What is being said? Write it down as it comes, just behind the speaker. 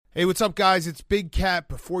Hey, what's up, guys? It's Big Cat.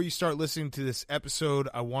 Before you start listening to this episode,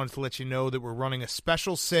 I wanted to let you know that we're running a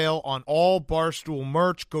special sale on all Barstool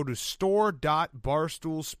merch. Go to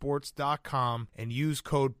store.barstoolsports.com and use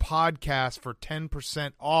code PODCAST for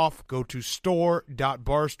 10% off. Go to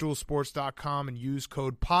store.barstoolsports.com and use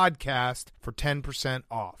code PODCAST for 10%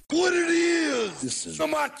 off. What it is, this is the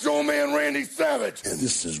Macho Man Randy Savage, and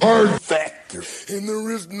this is Hard Factor. And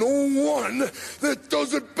there is no one that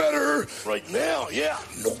does it better right now, yeah.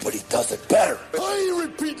 Nobody does it better. I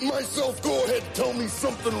ain't repeating myself. Go ahead, tell me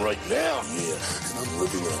something right now. Yeah, and I'm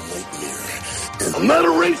living a nightmare. And I'm not a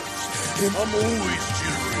racist, and I'm always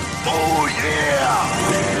cheering. Oh,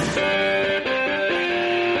 yeah.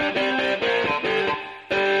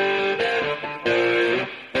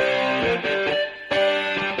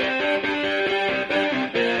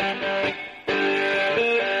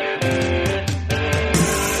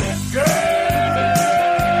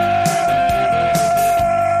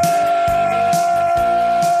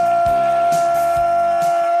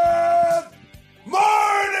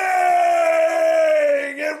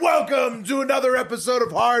 To another episode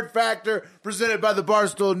of Hard Factor presented by the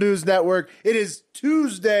Barstool News Network. It is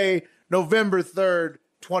Tuesday, November 3rd,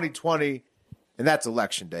 2020, and that's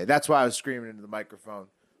election day. That's why I was screaming into the microphone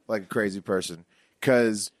like a crazy person.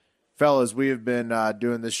 Because, fellas, we have been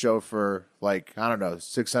doing this show for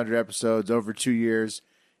 600 episodes, over 2 years,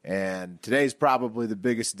 and today's probably the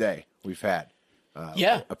biggest day we've had.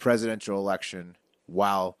 A presidential election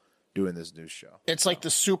while doing this news show. It's like the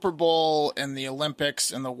Super Bowl and the Olympics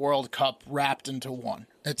and the World Cup wrapped into one.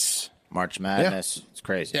 It's March Madness. Yeah. It's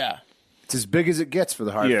crazy. Yeah. It's as big as it gets for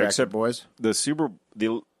the Hard Factor except boys.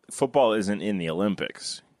 The football isn't in the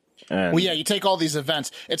Olympics. Well, yeah, you take all these events.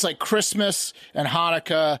 It's like Christmas and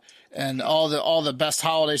Hanukkah and all the best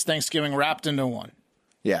holidays, Thanksgiving wrapped into one.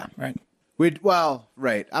 Yeah. Right.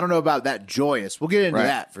 Right. I don't know about that joyous. We'll get into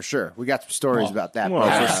that for sure. We got some stories about that. Well,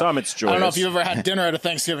 for some, it's joyous. I don't know if you've ever had dinner at a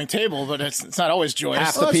Thanksgiving table, but it's not always joyous.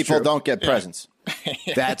 Half the people don't get presents.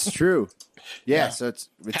 Yeah. That's true. Yeah, so it's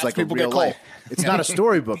like a real life. It's not a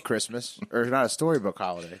storybook Christmas or not a storybook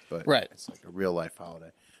holiday, but it's like a real life holiday.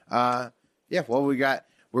 We're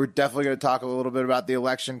definitely going to talk a little bit about the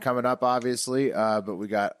election coming up, obviously, but we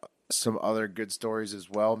got some other good stories as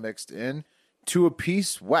well mixed in. Two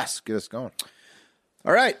apiece. Wes, get us going.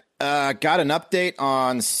 All right. Got an update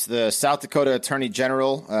on the South Dakota Attorney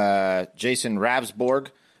General, Jason Ravnsborg,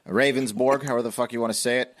 however the fuck you want to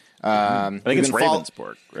say it. I think it's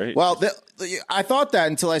Ravensburg, right? Well, I thought that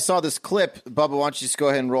until I saw this clip. Bubba, why don't you just go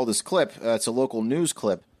ahead and roll this clip? It's a local news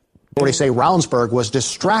clip. Authorities say Ravnsborg was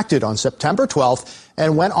distracted on September 12th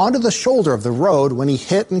and went onto the shoulder of the road when he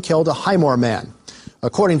hit and killed a Highmore man.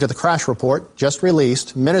 According to the crash report just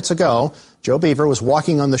released minutes ago, Joe Beaver was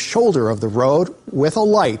walking on the shoulder of the road with a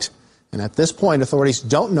light. And at this point, authorities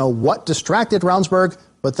don't know what distracted Ravnsborg,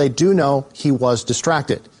 but they do know he was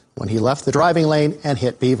distracted when he left the driving lane and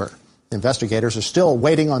hit Beaver. Investigators are still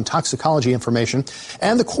waiting on toxicology information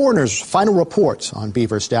and the coroner's final report on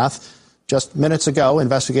Beaver's death. Just minutes ago,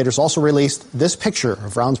 investigators also released this picture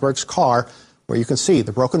of Ravnsborg's car, where you can see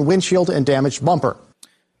the broken windshield and damaged bumper.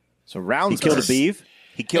 So Ravnsborg. He killed a beef?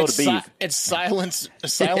 He killed a beef. It's silent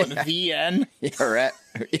VN. Yeah, right.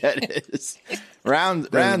 Yeah, it is.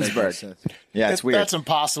 Ravnsborg. Yeah, it's weird. That's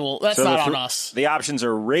impossible. That's not on us. The options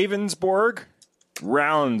are Ravensburg,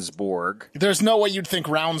 Ravnsborg. There's no way you'd think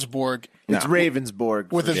Ravnsborg. It's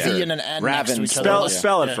Ravensborg. With a V and an N next to each other.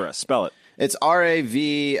 Spell it for us. Spell it. It's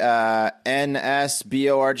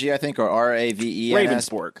Ravnsborg, I think, or Ravens.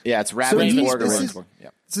 Ravensborg. Yeah, it's Ravensborg or Ravensborg. Yeah.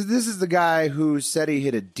 So this is the guy who said he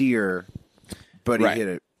hit a deer, but he hit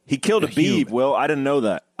it. He killed a beeve. Well, I didn't know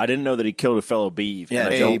that. I didn't know that he killed a fellow beeve. Yeah,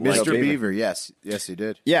 Mr. Beaver. Yes, he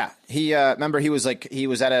did. Yeah, he remember he was at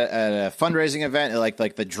a fundraising event,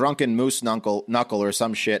 like the Drunken Moose Knuckle or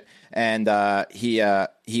some shit, and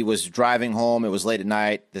he was driving home. It was late at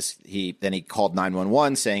night. Then he called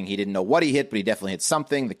 911 saying he didn't know what he hit, but he definitely hit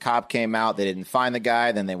something. The cop came out. They didn't find the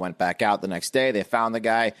guy. Then they went back out the next day. They found the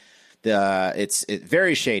guy. It's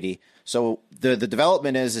very shady. So the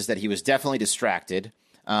development is that he was definitely distracted.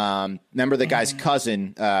 Remember the guy's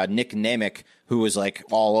cousin, Nick Namick, who was like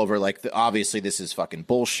all over, obviously this is fucking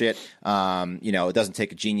bullshit. It doesn't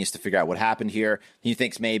take a genius to figure out what happened here. He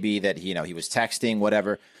thinks maybe that, he was texting,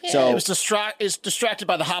 whatever. Yeah, so it was distracted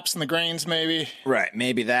by the hops and the grains, maybe. Right.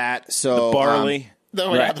 Maybe that. So the barley.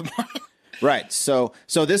 Right. Right. So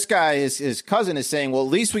this guy, his cousin is saying, well, at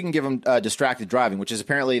least we can give him distracted driving, which is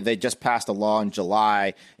apparently they just passed a law in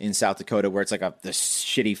July in South Dakota where it's like this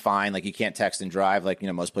shitty fine, like you can't text and drive like,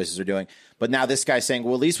 most places are doing. But now this guy's saying,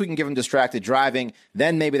 well, at least we can give him distracted driving.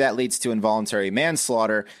 Then maybe that leads to involuntary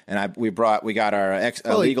manslaughter. And we got our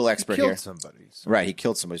legal expert he killed here. Somebody. Right. He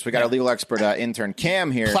killed somebody. So we got our legal expert intern Cam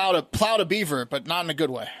here. Plowed a beaver, but not in a good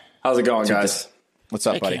way. How's it going, guys? What's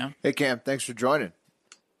up, buddy? Cam. Hey, Cam. Thanks for joining.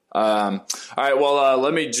 All right. Well,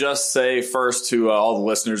 let me just say first to all the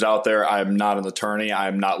listeners out there, I'm not an attorney.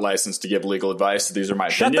 I'm not licensed to give legal advice. These are my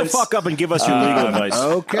Shut opinions. the fuck up and give us your legal advice.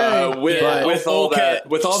 Okay. With all that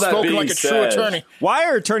Spoken being like a said, true attorney. Why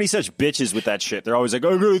are attorneys such bitches with that shit? They're always like,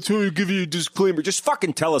 "I'm going to give you a disclaimer." Just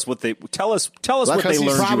fucking tell us what they what they learned you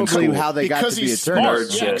in probably school. how they got Because to be he's attorneys.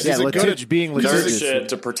 smart. Yeah, 'cause he's a good being nerd litigious. shit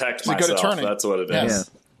to protect a good myself. attorney. That's what it is.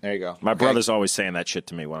 Yes. There you go. My brother's always saying that shit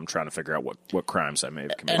to me when I'm trying to figure out what crimes I may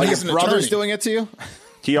have committed. And Oh, he's your an brother's attorney. doing it to you?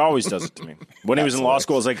 He always does it to me. When he was in law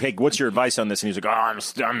school, I was like, "Hey, what's your advice on this?" And he was like,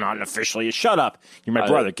 "Oh, I'm not an official." Shut up. You're my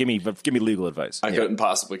brother. Give me legal advice. I couldn't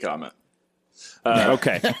possibly comment.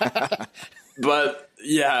 Okay. But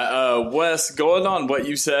yeah, Wes, going on what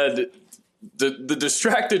you said, the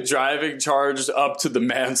distracted driving charge up to the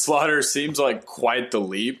manslaughter seems like quite the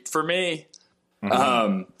leap for me.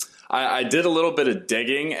 Mm-hmm. I did a little bit of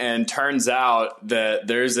digging, and turns out that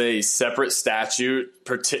there's a separate statute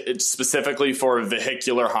specifically for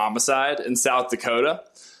vehicular homicide in South Dakota.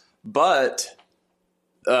 But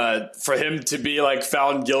for him to be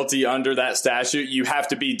found guilty under that statute, you have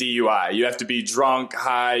to be DUI. You have to be drunk,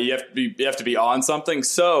 high. You have to be on something.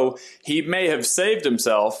 So he may have saved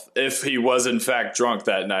himself if he was in fact drunk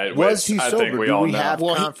that night. Was he I sober? think we Do all we know. have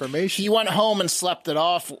Well, confirmation? He went home and slept it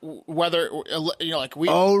off. Whether we.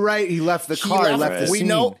 Oh, right. He left the car. He left the we scene.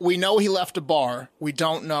 know he left a bar. We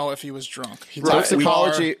don't know if he was drunk. He Right. left the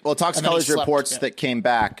bar, Toxicology and then he reports slept. that came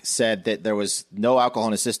back said that there was no alcohol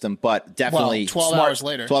in his system, but definitely 12 hours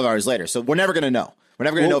later. 12 hours later. So we're never going to know. We're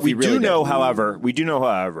never going to know if we he really do know, did.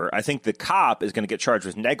 however, I think the cop is going to get charged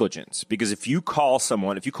with negligence because if you call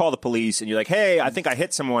the police and you're like, "Hey, I think I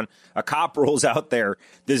hit someone," a cop rolls out there,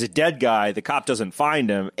 there's a dead guy, the cop doesn't find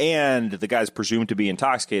him, and the guy's presumed to be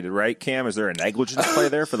intoxicated, right? Cam, is there a negligence play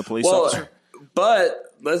there for the police officer?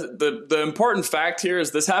 But the important fact here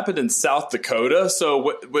is this happened in South Dakota.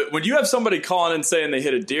 So when you have somebody calling and saying they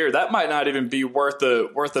hit a deer, that might not even be worth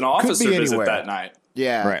an officer visit anywhere. that night.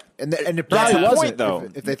 Yeah. Right. And it That's probably the wasn't point, though.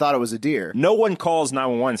 if they thought it was a deer. No one calls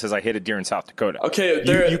 911 and says, "I hit a deer in South Dakota." Okay,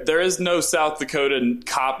 there is no South Dakota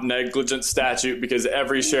cop negligence statute because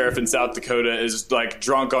every sheriff in South Dakota is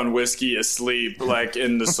drunk on whiskey, asleep,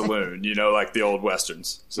 in the saloon, like the old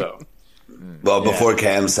westerns. So, Well, before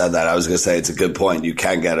Cam said that, I was going to say it's a good point. You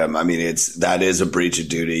can get him. I mean, that is a breach of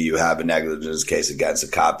duty. You have a negligence case against a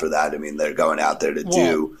cop for that. I mean, they're going out there to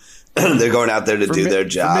do their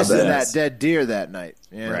job. For missing and- that dead deer that night.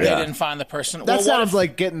 Yeah. Right. They Yeah. didn't find the person. That Well, what sounds if-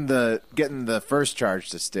 like getting the first charge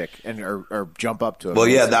to stick or jump up to it. Well,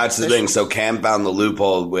 yeah, that's the thing. So Cam found the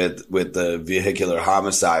loophole with the vehicular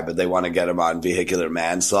homicide, but they want to get him on vehicular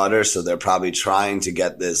manslaughter. So they're probably trying to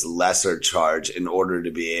get this lesser charge in order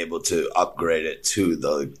to be able to upgrade it to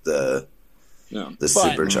the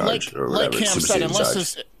supercharge or whatever. Like Cam said, superseding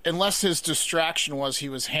charge. unless his distraction was he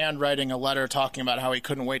was handwriting a letter talking about how he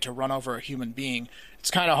couldn't wait to run over a human being,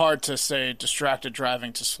 it's kind of hard to say distracted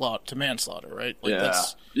driving to manslaughter, right?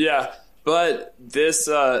 Yeah. But this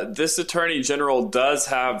attorney general does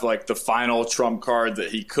have the final trump card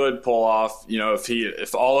that he could pull off.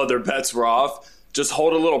 If all other bets were off, just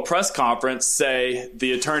hold a little press conference, say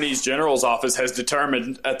the attorney general's office has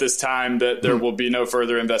determined at this time that there will be no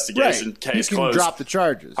further investigation. Right. Case he can closed. drop the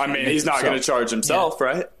charges. I mean, he's not going to charge himself,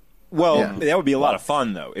 right? Well, that would be a lot of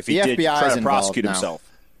fun, though, if he The did FBI try is to prosecute involved now. himself.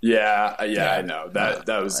 Yeah, I know.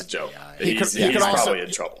 That was a joke. He's he could also- probably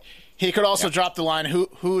in trouble. He could also drop the line,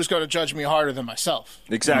 who's going to judge me harder than myself?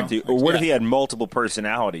 Exactly. Or what if he had multiple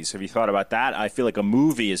personalities? Have you thought about that? I feel like a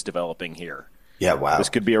movie is developing here. Yeah, wow. This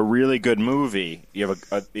could be a really good movie. You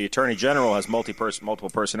have the attorney general has multiple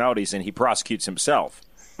personalities, and he prosecutes himself.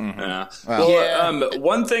 Yeah. Well,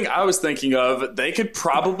 one thing I was thinking of, they could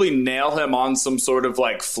probably nail him on some sort of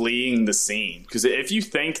fleeing the scene. Because if you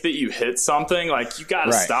think that you hit something, you got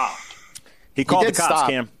to stop. He called the did cops, stop.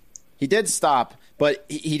 Cam. He did stop, but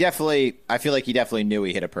he definitely – I feel like he definitely knew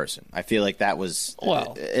he hit a person. I feel like that was –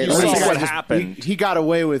 Well, I think what happened. He got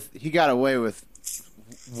away with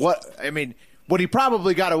what – I mean – what he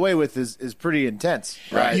probably got away with is pretty intense,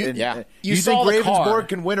 right? You think saw the car. Ravensbourg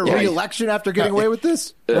can win a re-election after getting away with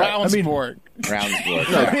this? Ravensbourg.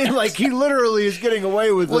 Ravensbourg. I mean, he literally is getting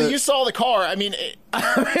away with Well, you saw the car. I mean,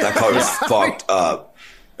 That car was fucked up.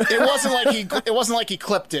 It wasn't like he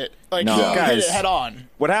clipped it. Like No. he hit Guys, it head on.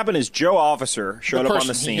 What happened is Joe Officer showed up on the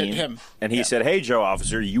person, he hit scene, him. and he said, "Hey, Joe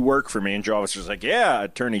Officer, you work for me." And Joe Officer's like, "Yeah,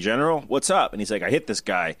 Attorney General, what's up?" And he's like, "I hit this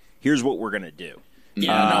guy. Here's what we're gonna do."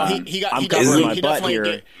 Yeah, no, he I'm got covering my he butt definitely here.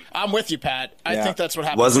 did. I'm with you, Pat. I Yeah. think that's what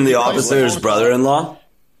happened. Wasn't the He played officer with his phone brother-in-law?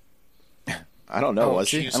 I don't know. Oh, Was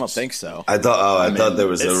he? I Jesus. don't think so. I thought there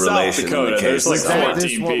was a It's South relation in Dakota. the case. There's like that 14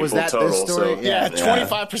 this- what was people that, total. this story? So Yeah, Yeah.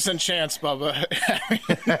 25% chance,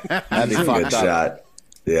 Bubba. That'd be Good fucked up. shot.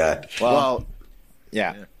 Yeah. Well,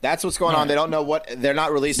 yeah, that's what's going on. They don't know what they're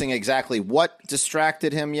not releasing exactly what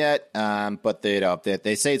distracted him yet, but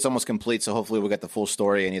they say it's almost complete. So hopefully we'll get the full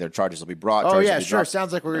story and either charges will be brought. Oh charges yeah, will be sure. dropped.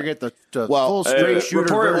 Sounds like we're gonna get the Well, full straight shooter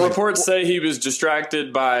version. reports say he was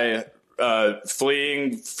distracted by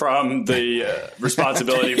fleeing from the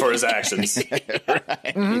responsibility for his actions.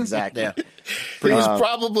 Exactly. Yeah. He's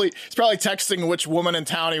probably texting which woman in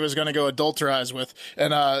town he was going to go adulterize with,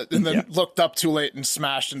 and then looked up too late and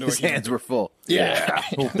smashed into His a human. hands were full. Yeah.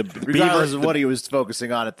 Regardless of what he was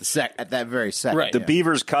focusing on at that very second. Right. The Yeah.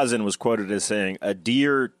 beaver's cousin was quoted as saying, "A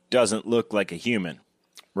deer doesn't look like a human."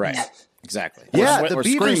 Right. Exactly. Yeah, Or the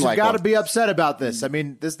scream Beavers have like got to one. be upset about this. I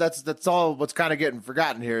mean, that's all what's kind of getting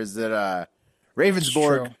forgotten here is that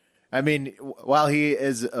Ravensborg. true. I mean, while he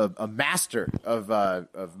is a master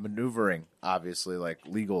of maneuvering, obviously like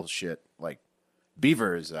legal shit, like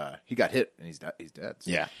Beavers, he got hit and he's dead.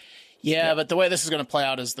 So. Yeah. Yeah, but the way this is going to play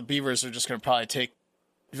out is the Beavers are just going to probably take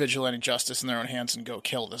vigilante justice in their own hands and go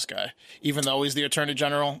kill this guy. Even though he's the Attorney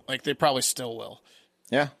General, like they probably still will.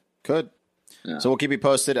 Yeah. Could. So we'll keep you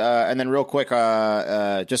posted. And then real quick,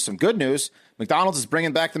 just some good news. McDonald's is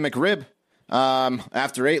bringing back the McRib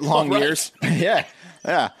after 8 long right. years. Yeah.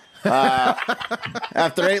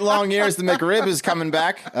 After 8 long years, the McRib is coming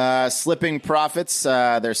back, slipping profits.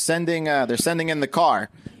 They're sending in the car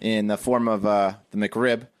in the form of the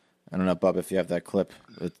McRib. I don't know, Bub, if you have that clip.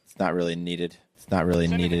 It's not really needed. Send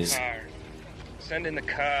in the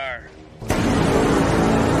car. All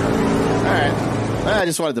right. I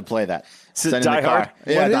just wanted to play that. Is it Send in the Die car. Hard?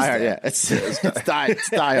 Yeah, What is Die Hard. that? Yeah, it's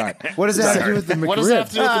Die Hard. What does that have to do with the McRib? What does that have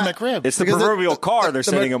to do with the McRib? It's the Because proverbial car they're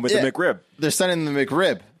sending Mc- him with yeah. the McRib. They're sending the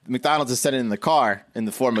McRib. McDonald's is sending in the car in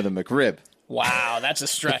the form of the McRib. Wow, that's a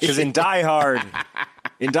stretch. Because in Die Hard,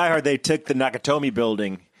 they took the Nakatomi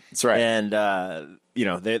building. That's right. And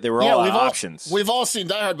they were all options. We've all seen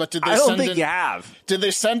Die Hard, but did they I don't send think in? you have. Did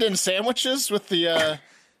they send in sandwiches with the?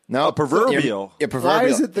 No, proverbial. You're proverbial. Why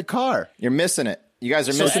is it the car? You're missing it. You guys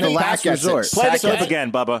are So missing any it. last Pat gets it. resort. Play the Pat clip gets it.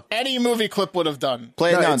 again, Bubba. Any movie clip would have done. Play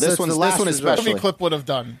it. No, No, it's this one the last one resort. especially. Movie clip would have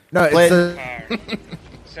done. No, Play it's it. the,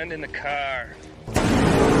 Send in the car.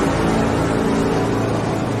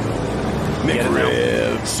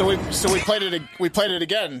 So we played it. We played it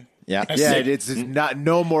again. Yeah. I yeah, see. it's not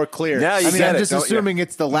no more clear. Now you I mean, get I'm it, just don't you? assuming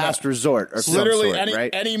it's the last resort or some Literally sort, any right?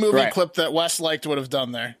 any movie Right. clip that Wes liked would have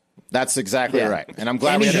done there. That's exactly Yeah. right. And I'm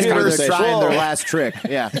glad Any we had this shooter conversation. trying their last trick.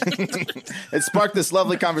 Yeah. It sparked this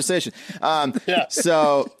lovely conversation. Yeah.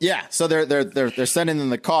 So they're sending in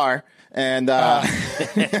the car and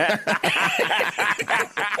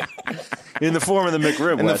In the form of the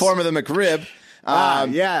McRib. in the Wes. form of the McRib.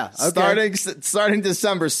 Yeah. Okay. Starting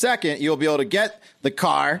December 2nd, you'll be able to get the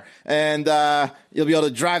car and you'll be able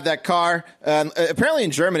to drive that car. Apparently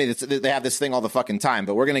in Germany, they have this thing all the fucking time,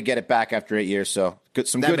 but we're going to get it back after 8 years. So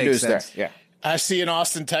some That good makes news sense. there. Yeah. I see in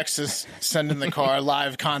Austin, Texas, sending the car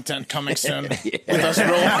live content coming soon. With us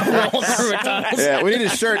rolling through McDonald's. Yeah, we need a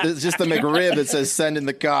shirt that's just the McRib that says "Send in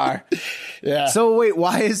the car." Yeah. So wait,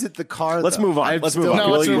 why is it the car? Let's though? move on. I'm Let's move still- on. no,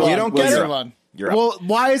 let's move on. You don't Let's get it? move on. You're up. Well,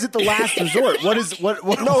 why is it the last resort? What is what?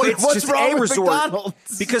 No, it's what's just wrong a with resort.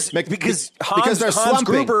 McDonald's? Because because Hans they're slumping.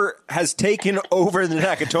 Gruber has taken over the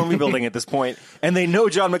Nakatomi building at this point, and they know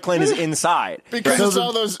John McClane is inside. Because So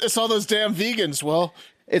it's all those damn vegans. Well,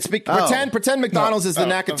 It's pretend McDonald's is the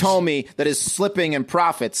Nakatomi that is slipping in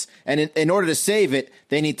profits, and in order to save it,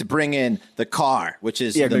 they need to bring in the car, which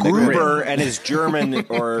is the Gruber McRib. and his German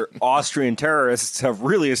or Austrian terrorists have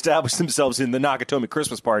really established themselves in the Nakatomi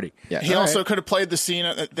Christmas party. Yeah. he also could have played the scene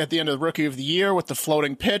at the end of the Rookie of the Year with the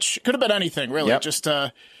floating pitch. Could have been anything, really. Yep. Just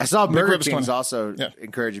I saw Burger McRib's King's going- also Yeah.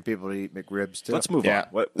 encouraging people to eat McRibs too. Let's move Yeah.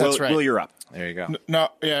 on. That's right. Will, you're up. There you go. No,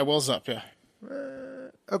 yeah, Will's up. Yeah.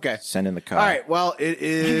 Okay. Send in the car. All right. Well, it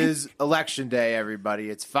is Election Day, everybody.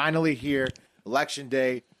 It's finally here. Election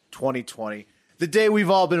Day 2020. The day we've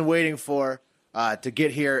all been waiting for to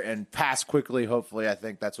get here and pass quickly, hopefully. I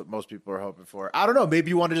think that's what most people are hoping for. I don't know. Maybe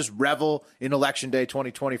you want to just revel in Election Day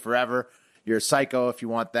 2020 forever. You're a psycho if you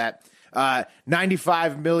want that.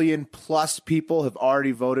 95 million plus people have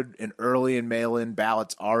already voted, and early and mail-in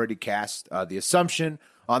ballots already cast. The assumption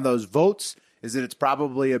on those votes is that it's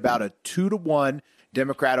probably about a 2-1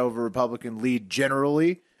 Democrat over Republican lead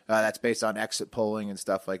generally. That's based on exit polling and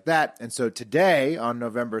stuff like that. And so today, on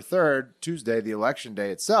November 3rd, Tuesday, the election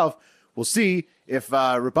day itself, we'll see if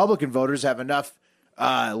Republican voters have enough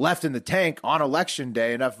left in the tank on election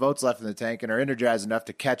day, enough votes left in the tank, and are energized enough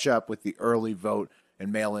to catch up with the early vote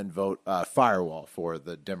and mail-in vote firewall for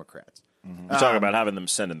the Democrats. You're talking about having them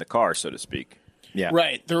send in the car, so to speak. Yeah.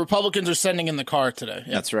 Right. The Republicans are sending in the car today.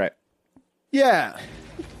 Yeah. That's right. Yeah.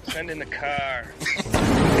 Send in the car.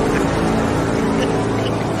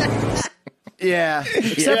 Yeah.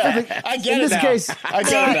 Except for the, I get in it this now. case, I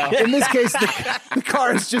get it now. in this case, the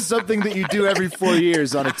car is just something that you do every 4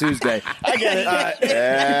 years on a Tuesday. I get it.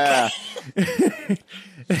 Yeah.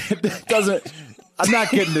 It doesn't. I'm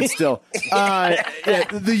not getting it still.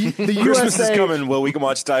 The Christmas USA is coming. Well, we can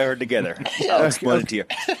watch Die Hard together. I'll explain it to you.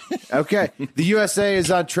 Okay. The USA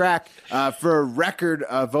is on track for a record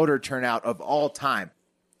voter turnout of all time,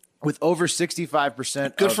 with over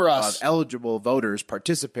 65% Good for us. of eligible voters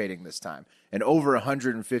participating this time, and over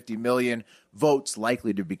 150 million votes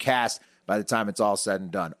likely to be cast by the time it's all said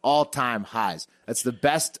and done. All-time highs. That's the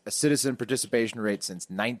best citizen participation rate since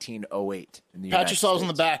 1908 in the United Pat yourselves on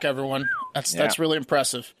States. the back, everyone. That's really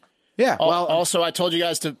impressive. Yeah. Well, Also, I told you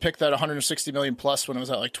guys to pick that 160 million plus when it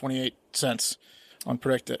was at like 28 cents on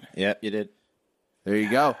Predict It. Yep, you did. there you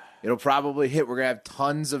go. It'll probably hit. We're going to have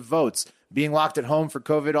tons of votes. Being locked at home for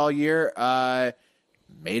COVID all year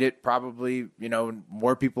made it probably,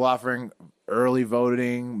 more people offering early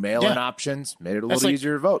voting, mail-in options, made it a little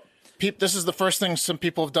easier to vote. This is the first thing some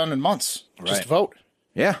people have done in months. Just vote.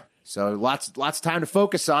 Yeah. So lots of time to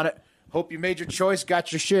focus on it. Hope you made your choice,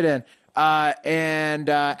 got your shit in. And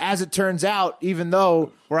as it turns out, even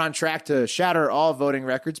though we're on track to shatter all voting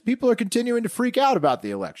records, people are continuing to freak out about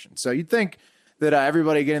the election. So you'd think that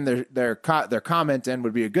everybody getting their comment in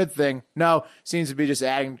would be a good thing. No, seems to be just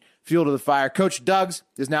adding fuel to the fire. Coach Doug's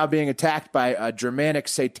is now being attacked by Germanic,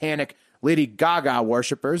 satanic Lady Gaga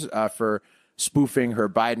worshippers for spoofing her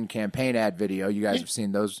Biden campaign ad video. You guys have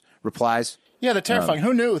seen those replies? Yeah, they're terrifying.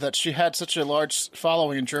 Who knew that she had such a large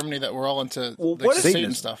following in Germany that we're all into what is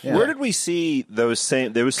Satan stuff? Yeah. Where did we see those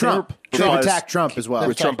same? There was Trump. They've replies attacked Trump as well.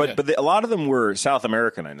 with Trump, but a lot of them were South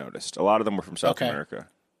American. I noticed a lot of them were from South America.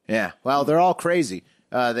 Yeah, well, they're all crazy.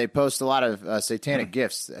 They post a lot of satanic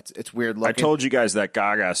gifts. It's weird looking. I told you guys that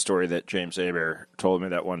Gaga story that James Aber told me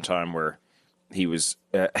that one time where he was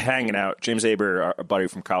hanging out. James Aber, a buddy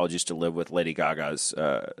from college, used to live with Lady Gaga's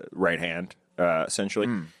right hand, essentially.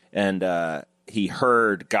 And he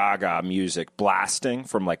heard Gaga music blasting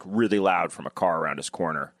from like really loud from a car around his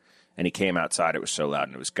corner. And he came outside. It was so loud,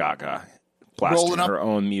 and it was Gaga blasting her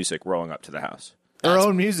own music rolling up to the house. Her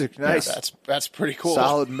own music. Nice. Yeah, that's pretty cool.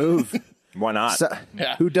 Solid move. Why not?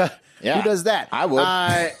 Yeah. Who does that? I would.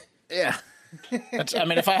 Yeah.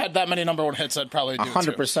 If I had that many number one hits, I'd probably do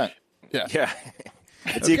 100%. Yeah. Yeah.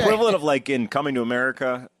 It's the equivalent of like in Coming to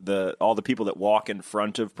America, all the people that walk in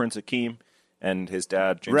front of Prince Akeem and his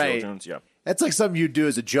dad, James Earl Jones. Yeah. That's like something you'd do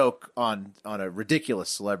as a joke on a ridiculous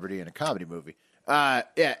celebrity in a comedy movie.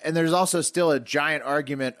 Yeah, and there's also still a giant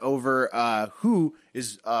argument over who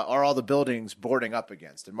are all the buildings boarding up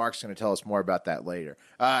against, and Mark's going to tell us more about that later.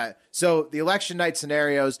 So the election night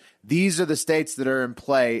scenarios, these are the states that are in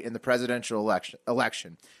play in the presidential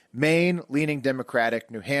election. Maine, leaning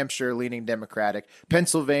Democratic. New Hampshire, leaning Democratic.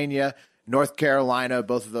 Pennsylvania, North Carolina,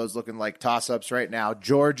 both of those looking like toss-ups right now.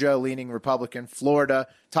 Georgia, leaning Republican. Florida,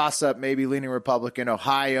 toss-up, maybe leaning Republican.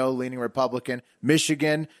 Ohio, leaning Republican.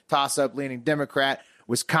 Michigan, toss-up, leaning Democrat.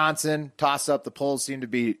 Wisconsin, toss-up. The polls seem to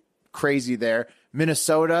be crazy there.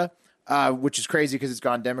 Minnesota, which is crazy because it's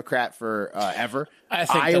gone Democrat for ever. I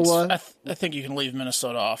think Iowa. I think you can leave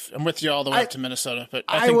Minnesota off. I'm with you all the way up to Minnesota, but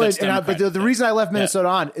I I think would, that's Democrat. but the reason I left Minnesota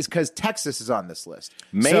on is because Texas is on this list.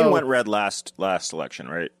 Maine went red last election,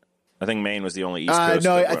 right? I think Maine was the only East Coast.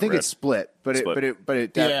 No, that I went think red. it's split, but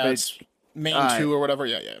it's Maine 2 or whatever.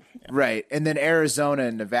 Yeah. right, and then Arizona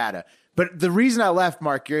and Nevada. But the reason I left,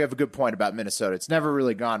 Mark, you have a good point about Minnesota. It's never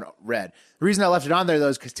really gone red. The reason I left it on there, though,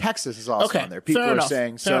 is because Texas is also on there. People are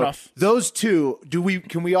saying Fair enough. Those two.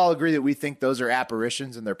 Can we all agree that we think those are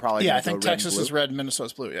apparitions and they're probably Yeah, gonna I think go red and Texas blue? is red,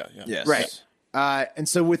 Minnesota's blue. Yeah. Yes. Right. And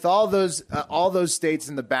so with all those states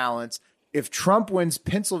in the balance, if Trump wins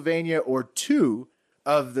Pennsylvania or two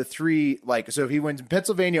of the three, so if he wins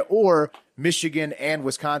Pennsylvania or Michigan and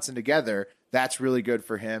Wisconsin together, that's really good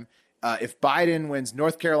for him. If Biden wins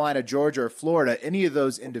North Carolina, Georgia, or Florida, any of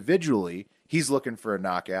those individually, he's looking for a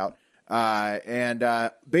knockout.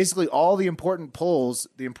 And basically all the important polls,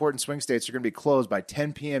 the important swing states are going to be closed by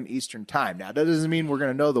 10 p.m. Eastern time. Now, that doesn't mean we're going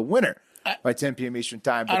to know the winner. by 10 p.m. Eastern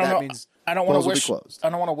time. But I don't that know. means I don't want polls to will be wish. closed. I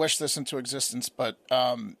don't want to wish this into existence, but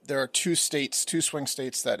there are two swing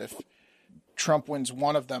states that if Trump wins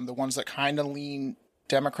one of them, the ones that kind of lean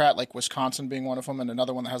Democrat, like Wisconsin being one of them, and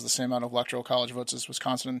another one that has the same amount of electoral college votes as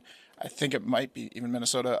Wisconsin, I think it might be even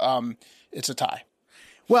Minnesota. It's a tie.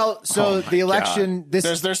 Well, so the election,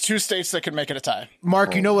 there's two states that could make it a tie.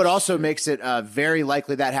 Mark, you know what also makes it very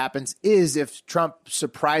likely that happens is if Trump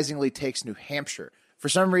surprisingly takes New Hampshire. For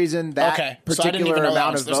some reason, that particular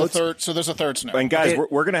amount of votes. There's a third scenario. And guys,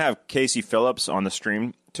 we're going to have Casey Phillips on the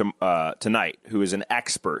stream tonight, who is an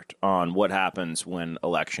expert on what happens when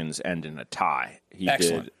elections end in a tie. He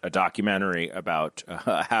did a documentary about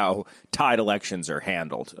how tied elections are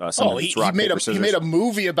handled. He made a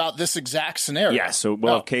movie about this exact scenario. Yeah, so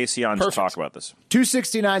we'll have Casey on to talk about this.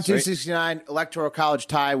 269 electoral college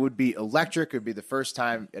tie would be electric. It would be the first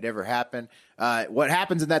time it ever happened. What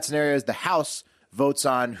happens in that scenario is the House votes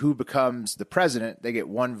on who becomes the president. They get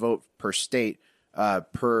one vote per state,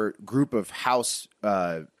 per group of House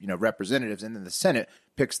representatives, and then the Senate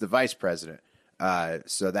picks the vice president.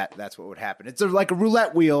 So that's what would happen. It's like a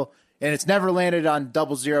roulette wheel, and it's never landed on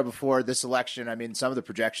 00 before this election. I mean, some of the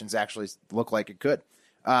projections actually look like it could.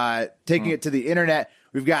 Taking it to the internet,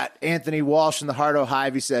 we've got Anthony Walsh in the Hardo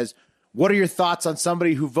Hive. He says, "What are your thoughts on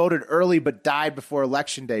somebody who voted early but died before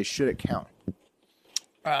election day? Should it count?"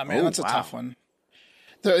 That's a tough one.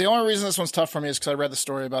 The only reason this one's tough for me is because I read the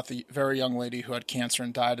story about the very young lady who had cancer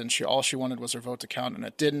and died, and all she wanted was her vote to count, and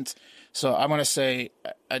it didn't. So I'm going to say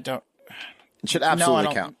I don't. It should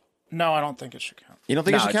absolutely count. No, I don't think it should count. You don't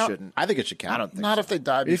think it should count? Shouldn't. I think it should count. I don't think not so. if they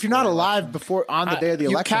died. If you're not alive on the day of the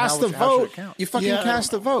election, you cast the vote. You fucking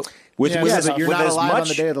cast the vote. But you're not alive on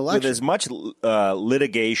the day of the election. With as much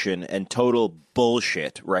litigation and total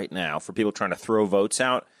bullshit right now for people trying to throw votes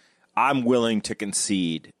out, I'm willing to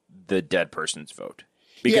concede the dead person's vote.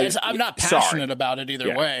 Because I'm not passionate about it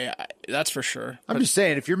either way. That's for sure. I'm just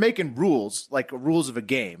saying, if you're making rules, like rules of a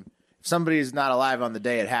game, if somebody is not alive on the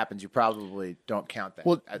day it happens, you probably don't count that.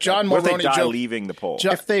 Well, John What if they Mulroney die leaving the poll?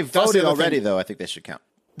 If they voted already, though, I think they should count.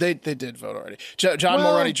 They did vote already. John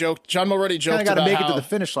Mulroney joked about gotta make it to the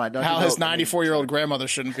finish line, don't how you? his 94-year-old grandmother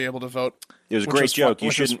shouldn't be able to vote. It was a great joke. You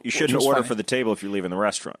shouldn't order for the table if you're leaving the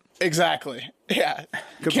restaurant. Exactly. Yeah.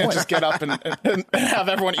 You can't just get up and have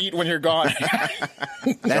everyone eat when you're gone.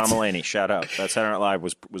 John Mulaney, shout out. That Saturday Night Live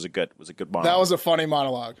was a good monologue. That was a funny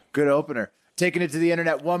monologue. Good opener. Taking it to the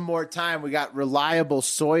internet one more time, we got Reliable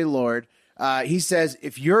Soy Lord. He says,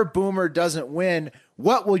 if your boomer doesn't win,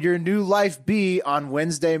 what will your new life be on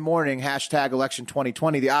Wednesday morning? #election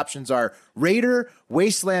 2020. The options are raider,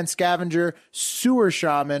 wasteland scavenger, sewer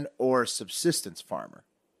shaman, or subsistence farmer.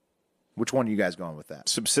 Which one are you guys going with that?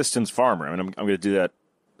 Subsistence farmer. I mean, I'm going to do that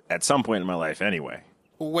at some point in my life anyway.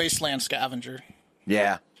 Wasteland scavenger.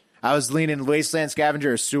 Yeah. I was leaning wasteland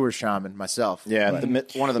scavenger or sewer shaman myself. Yeah,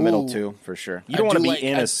 one of the middle two, for sure. You don't want to be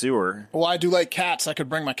in a sewer. Well, I do like cats. I could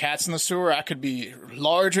bring my cats in the sewer. I could be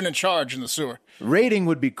large and in charge in the sewer. Raiding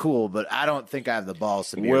would be cool, but I don't think I have the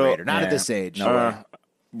balls to be a raider. Not at this age.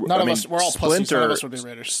 None of us. We're all pussies. None of us would be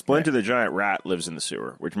raiders. Splinter the giant rat lives in the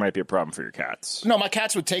sewer, which might be a problem for your cats. No, my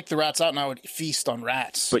cats would take the rats out, and I would feast on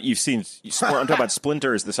rats. But I'm talking about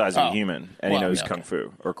Splinter is the size of a human, and he knows kung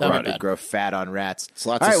fu or karate. Grow fat on rats. It's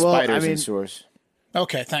lots of spiders in sewers.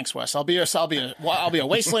 Okay, thanks, Wes. I'll be a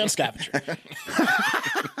wasteland scavenger.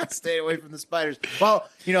 Stay away from the spiders. Well,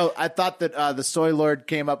 I thought that the Soy Lord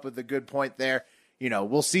came up with a good point there.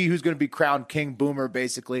 We'll see who's going to be crowned King Boomer,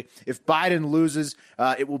 basically. If Biden loses,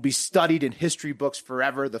 it will be studied in history books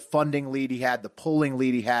forever. The funding lead he had, the polling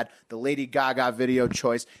lead he had, the Lady Gaga video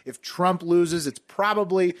choice. If Trump loses, it's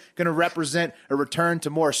probably going to represent a return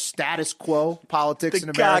to more status quo politics in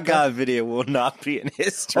America. The Gaga video will not be in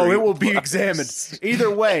history. Oh, it will be examined.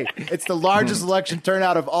 Either way, it's the largest election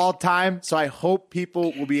turnout of all time, so I hope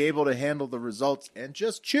people will be able to handle the results and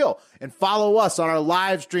just chill and follow us on our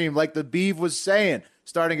live stream like the Beeve was saying.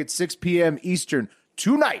 Starting at 6 p.m. Eastern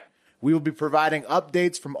tonight, we will be providing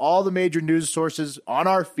updates from all the major news sources on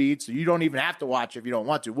our feed, so you don't even have to watch if you don't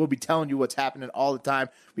want to. We'll be telling you what's happening all the time.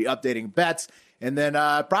 We'll be updating bets, and then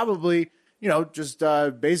probably, just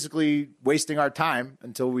basically wasting our time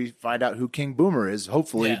until we find out who King Boomer is,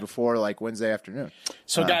 hopefully before Wednesday afternoon.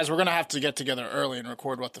 So, guys, we're going to have to get together early and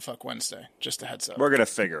record What the Fuck Wednesday, just a heads up. We're going to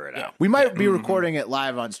figure it out. We might be recording it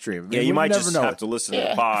live on stream. Yeah, you might just have to listen to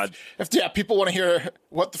the pod. If people want to hear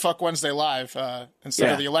What the Fuck Wednesday live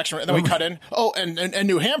instead of the election, and then we cut in. Oh, and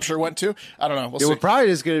New Hampshire went too. I don't know. We'll see. We're probably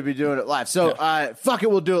just going to be doing it live. So, fuck it,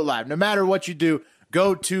 we'll do it live. No matter what you do,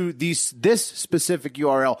 go to this specific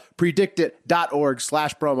URL,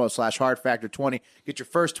 predictit.org/promo/hardfactor20. Get your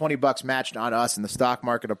first $20 matched on us in the stock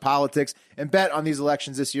market of politics and bet on these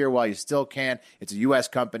elections this year while you still can. It's a U.S.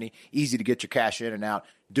 company, easy to get your cash in and out.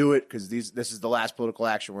 Do it because this is the last political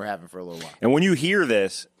action we're having for a little while. And when you hear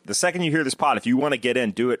this, the second you hear this pod, if you want to get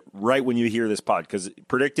in, do it right when you hear this pod because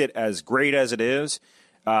Predict It, as great as it is,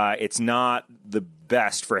 it's not the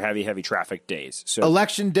best for heavy traffic days. So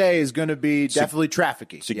election day is going to be definitely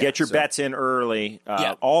trafficy. So get your bets in early.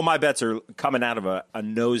 All my bets are coming out of a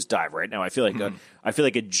nosedive right now. I feel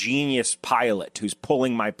like a genius pilot who's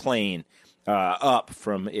pulling my plane up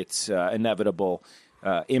from its inevitable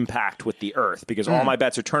impact with the Earth because all my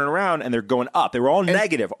bets are turning around and they're going up. They were all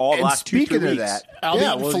negative all the last 2-3 weeks. Speaking of that,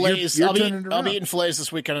 I'll be eating fillets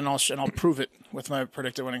this weekend and I'll prove it with my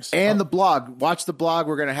predicted winnings. And the blog. Watch the blog.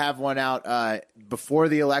 We're going to have one out before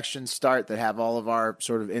the elections start that have all of our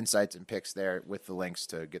sort of insights and picks there with the links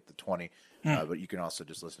to get the 20. But you can also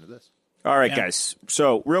just listen to this. All right, guys.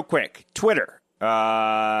 So real quick, Twitter.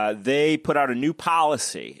 They put out a new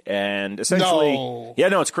policy and essentially,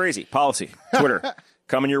 it's crazy policy. Twitter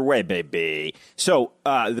coming your way, baby. So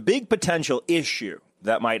the big potential issue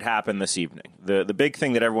that might happen this evening, the big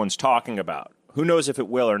thing that everyone's talking about, who knows if it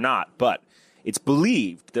will or not, but it's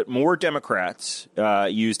believed that more Democrats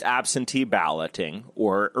used absentee balloting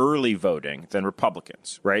or early voting than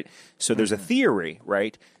Republicans, right? So there's a theory,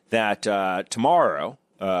 right, that tomorrow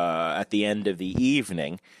at the end of the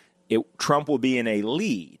evening, Trump will be in a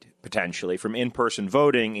lead, potentially, from in-person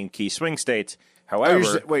voting in key swing states.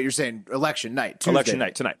 However, you're saying election night, Tuesday. Election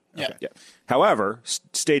night, tonight. Yeah. Okay. Yeah. However,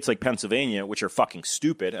 states like Pennsylvania, which are fucking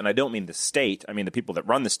stupid, and I don't mean the state, I mean the people that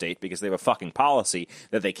run the state, because they have a fucking policy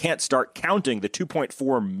that they can't start counting the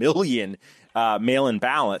 2.4 million mail-in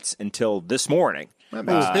ballots until this morning.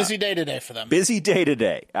 Busy day today for them. Busy day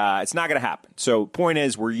today. It's not going to happen. So point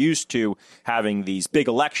is, we're used to having these big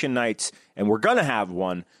election nights, and we're going to have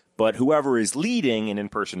one, but whoever is leading in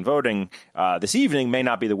in-person voting this evening may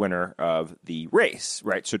not be the winner of the race,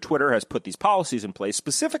 right? So Twitter has put these policies in place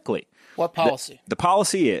specifically. What policy? The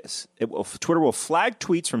policy is Twitter will flag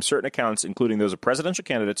tweets from certain accounts, including those of presidential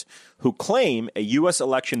candidates, who claim a U.S.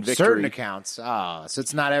 election victory. Certain accounts. So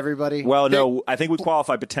it's not everybody? Well, no, I think we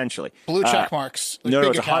qualify potentially. Blue check marks. No,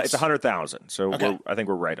 it's 100,000. So I think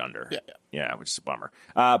we're right under. Yeah, which is a bummer.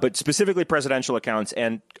 But specifically presidential accounts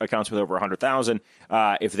and accounts with over 100,000,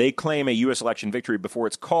 if they claim a U.S. election victory before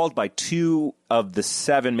it's called by 2 of the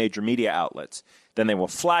 7 major media outlets, then they will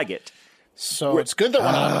flag it. So it's good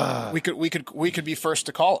that we could be first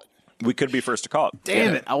to call it. We could be first to call it.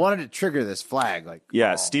 Damn it. I wanted to trigger this flag.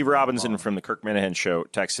 Steve Robinson from the Kirk Minahan show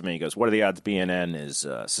texted me. He goes, what are the odds BNN is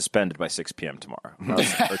suspended by 6 p.m. tomorrow?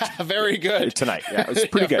 Very good. Tonight. Yeah, it was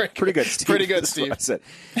pretty good. Pretty good, Steve. Pretty good, Steve. That's what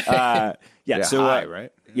I said.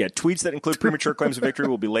 Right? Yeah, tweets that include premature claims of victory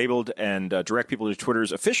will be labeled and direct people to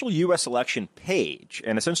Twitter's official U.S. election page.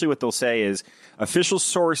 And essentially what they'll say is official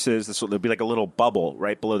sources, there'll be like a little bubble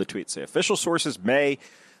right below the tweet, say official sources may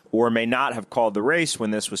or may not have called the race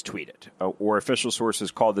when this was tweeted, or official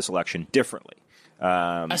sources called this election differently.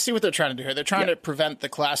 I see what they're trying to do here. They're trying to prevent the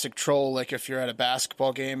classic troll, like if you're at a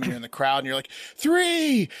basketball game and you're in the crowd and you're like,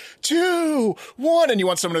 3, 2, 1, and you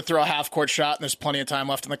want someone to throw a half-court shot and there's plenty of time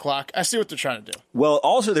left on the clock. I see what they're trying to do. Well,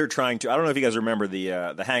 also they're trying to, I don't know if you guys remember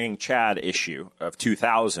the Hanging Chad issue of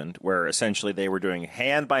 2000, where essentially they were doing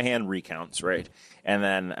hand-by-hand recounts, right? And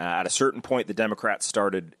then at a certain point, the Democrats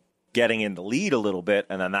started getting in the lead a little bit,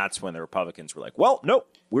 and then that's when the Republicans were like, well, nope,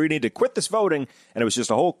 we need to quit this voting, and it was just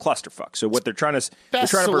a whole clusterfuck. So what they're trying to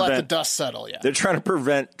prevent, let the dust settle, They're trying to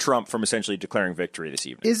prevent Trump from essentially declaring victory this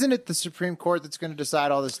evening. Isn't it the Supreme Court that's going to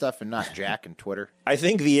decide all this stuff and not Jack and Twitter? I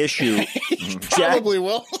think the issue probably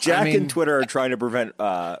will. Jack and Twitter are trying to prevent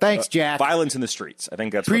thanks, Jack. Violence in the streets. I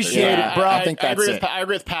think that's appreciate it, bro. I agree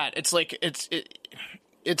with Pat. It's like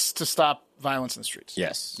it's to stop violence in the streets.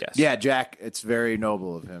 Yes. Yeah, Jack, it's very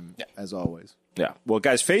noble of him, as always. Yeah. Well,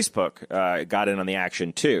 guys, Facebook got in on the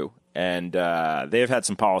action, too, and they've had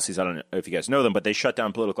some policies. I don't know if you guys know them, but they shut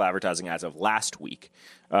down political advertising as of last week,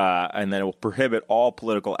 and then it will prohibit all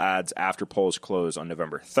political ads after polls close on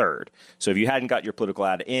November 3rd. So if you hadn't got your political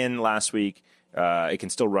ad in last week, it can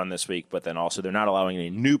still run this week, but then also they're not allowing any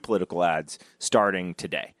new political ads starting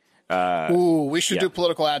today. We should do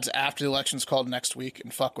political ads after the election's called next week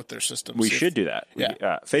and fuck with their systems. We should do that.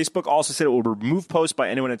 Yeah. Facebook also said it will remove posts by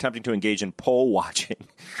anyone attempting to engage in poll watching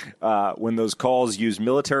when those calls use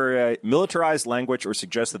militarized language or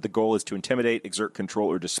suggest that the goal is to intimidate, exert control,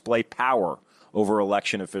 or display power over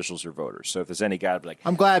election officials or voters. So if there's any guy, like,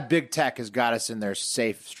 I'm glad big tech has got us in their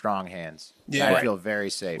safe, strong hands. Yeah, I feel very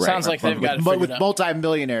safe. Sounds like they've got it with figured out.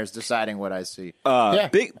 multi-millionaires deciding what I see.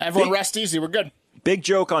 Everyone rest easy. We're good. Big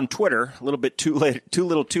joke on Twitter, a little bit too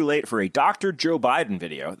late for a Dr. Joe Biden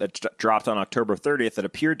video that dropped on October 30th that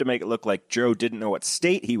appeared to make it look like Joe didn't know what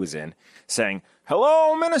state he was in, saying,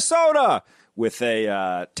 "Hello, Minnesota," with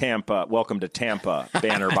a Tampa, welcome to Tampa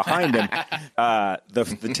banner behind him.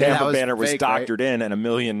 The Tampa banner was fake, doctored in, and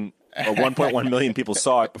 1.1 million people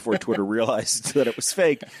saw it before Twitter realized that it was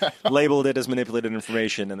fake, labeled it as manipulated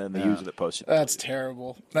information, and then the user that posted it. That's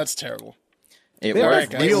terrible. That's terrible. It They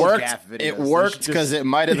worked. have real It gaff worked. videos. It worked because it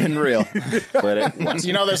might have been real. But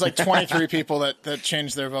There's like 23 people that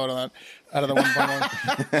changed their vote on that out of the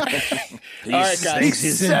 1.1. All right, guys.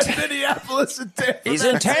 He's Minneapolis and Tampa. He's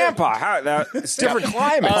in Tampa. It's different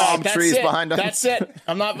climate. All right, Palm that's trees it. behind him. That's it.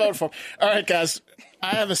 I'm not voting for him. All right, guys.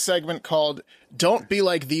 I have a segment called Don't Be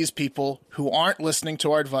Like These People Who Aren't Listening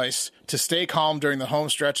to Our Advice to Stay Calm During the Home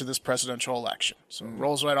Stretch of this presidential election. So it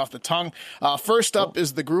rolls right off the tongue. First up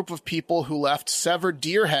is the group of people who left severed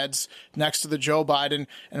deer heads next to the Joe Biden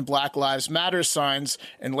and Black Lives Matter signs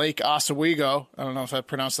in Lake Oswego. I don't know if I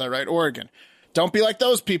pronounced that right, Oregon. Don't be like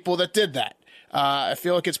those people that did that. I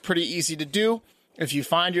feel like it's pretty easy to do. If you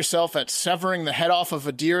find yourself at severing the head off of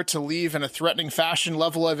a deer to leave in a threatening fashion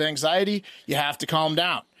level of anxiety, you have to calm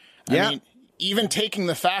down. I mean, even taking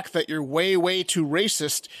the fact that you're way, way too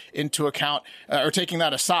racist into account, or taking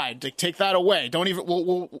that aside, take that away. Don't even,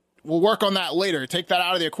 we'll work on that later. Take that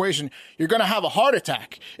out of the equation. You're going to have a heart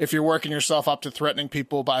attack if you're working yourself up to threatening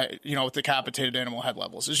people by, with decapitated animal head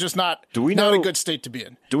levels. It's just not a good state to be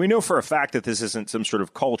in. Do we know for a fact that this isn't some sort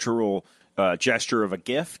of cultural gesture of a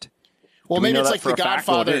gift? Well, maybe it's like The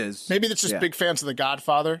Godfather. Well, it is. Maybe it's just big fans of The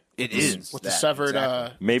Godfather. It is with the severed.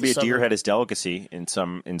 exactly. Maybe a deer head is delicacy in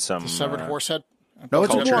some severed horse head. No,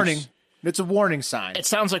 it's cultures. a warning. It's a warning sign. It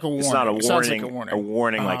sounds like a warning. It's not a It warning. sounds like a warning. A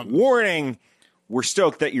warning, like warning. We're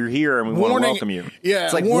stoked that you're here and we want to welcome you. Yeah,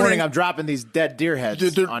 It's like warning. I'm dropping these dead deer heads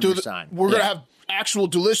on your sign. We're gonna have actual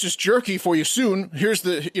delicious jerky for you soon. Here's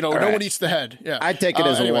the no one eats the head. Yeah, I'd take it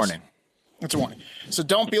as a warning. It's a warning. So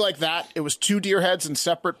don't be like that. It was 2 deer heads in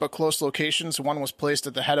separate but close locations. One was placed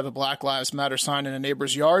at the head of a Black Lives Matter sign in a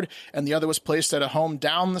neighbor's yard, and the other was placed at a home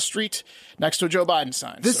down the street next to a Joe Biden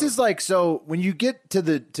sign. This is like, so when you get to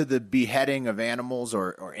the beheading of animals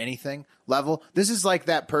or anything level, this is like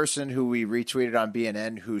that person who we retweeted on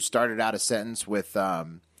BNN who started out a sentence with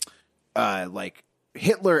like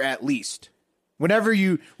Hitler at least. Whenever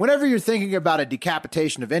you're thinking about a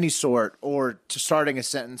decapitation of any sort, or to starting a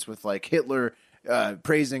sentence with like Hitler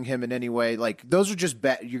praising him in any way, like those are just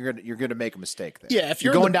you're gonna make a mistake there. Yeah, if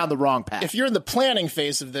you're going down the wrong path. If you're in the planning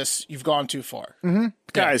phase of this, you've gone too far. Mm-hmm.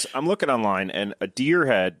 Guys, I'm looking online, and a deer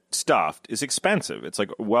head stuffed is expensive. It's like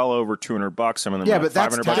well over $200. Some of them, yeah, are but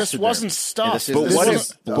that's $500. This wasn't stuffed. Yeah, But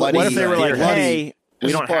what if they were like, hey, we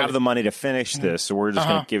This is don't bloody. have the money to finish this, so we're just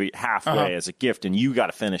going to give it halfway as a gift, and you got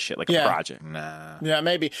to finish it like a project. Yeah,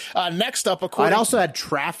 maybe. Next up, according I'd also add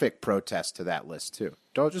traffic protests to that list too.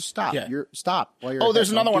 Don't just stop. Yeah. Stop while you're.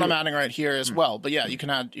 there's another one I'm at. adding right here as well. But yeah, you can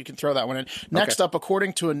throw that one in. Next up,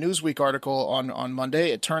 according to a Newsweek article on Monday,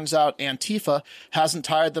 it turns out Antifa hasn't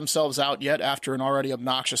tired themselves out yet after an already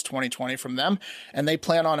obnoxious 2020 from them, and they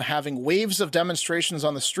plan on having waves of demonstrations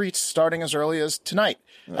on the streets starting as early as tonight.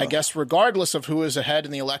 I guess regardless of who is ahead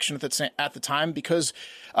in the election at the time, because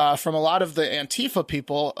from a lot of the Antifa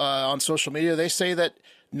people on social media, they say that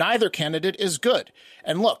neither candidate is good.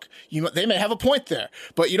 And look, they may have a point there,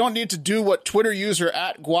 but you don't need to do what Twitter user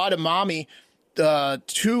at Guadamami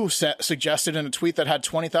 2 suggested in a tweet that had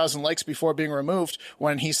 20,000 likes before being removed,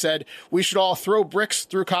 when he said, we should all throw bricks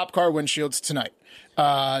through cop car windshields tonight.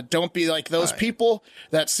 Don't be like those people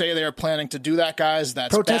that say they are planning to do that, guys.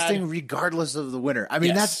 That's Protesting bad. regardless of the winner. I mean,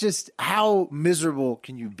 Yes. that's just how miserable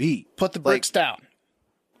can you be? Put the bricks down.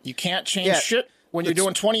 You can't change shit when you're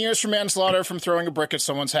doing 20 years for manslaughter from throwing a brick at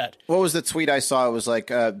someone's head. What was the tweet I saw? It was like,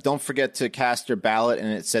 don't forget to cast your ballot, and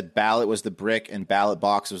it said ballot was the brick and ballot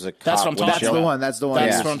box was a cop. That's what I'm talking That's about. the one. That's the one.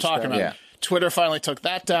 That's Yeah. what I'm talking about. Yeah. Twitter finally took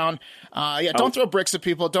that down. Don't throw bricks at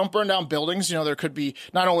people. Don't burn down buildings. There could be,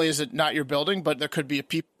 not only is it not your building, but there could be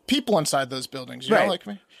people inside those buildings. You know, like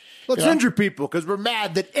me. Let's injure people because we're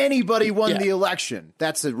mad that anybody won Yeah. the election.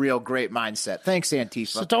 That's a real great mindset. Thanks, Antifa.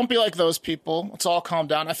 So don't be like those people. Let's all calm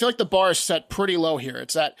down. I feel like the bar is set pretty low here.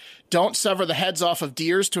 It's at don't sever the heads off of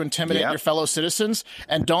deers to intimidate your fellow citizens,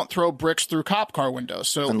 and don't throw bricks through cop car windows.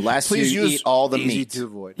 So unless please you eat all the meat to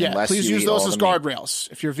avoid. Yeah, Unless please you use eat those all as the meat.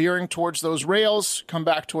 guardrails. If you're veering towards those rails, come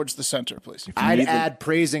back towards the center, please. I'd add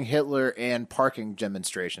praising Hitler and parking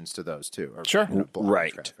demonstrations to those too. Or, Sure. blocking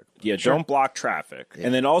Right. traffic. Yeah, don't block traffic.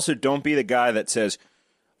 And then also don't be the guy that says,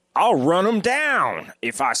 I'll run them down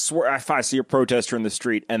if I see a protester in the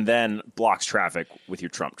street, and then blocks traffic with your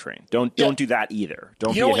Trump train. Don't do that either.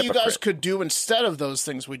 Don't You know be a what you hypocrite. guys could do instead of those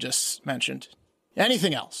things we just mentioned?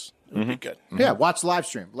 Anything else would be good. Yeah, watch the live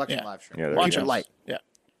stream. Election Yeah. live stream. Yeah, there Watch you it go. light. Yeah.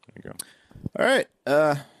 There you go. All right,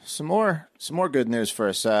 some more good news for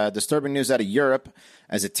us. Disturbing news out of Europe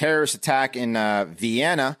as a terrorist attack in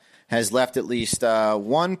Vienna has left at least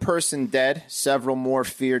one person dead, several more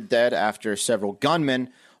feared dead after several gunmen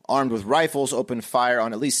armed with rifles opened fire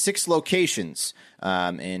on at least 6 locations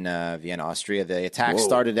in Vienna, Austria. The attack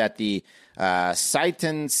started at the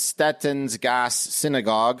Seitenstättensgasse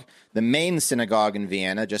synagogue, the main synagogue in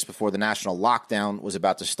Vienna, just before the national lockdown was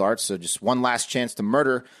about to start. So just one last chance to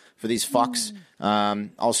murder for these fucks.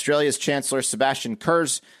 Australia's Chancellor Sebastian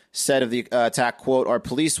Kurz said of the attack, quote, "Our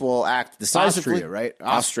police will act decisively." Austria, right?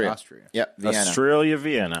 Austria. Yep, Vienna. Australia,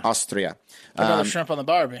 Vienna. Austria. Another shrimp on the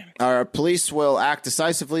Barbie. Our police will act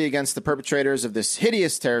decisively against the perpetrators of this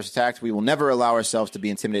hideous terrorist attack. We will never allow ourselves to be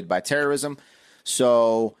intimidated by terrorism.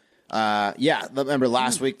 So, remember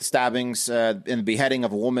last week the stabbings and the beheading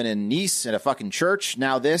of a woman in Nice at a fucking church.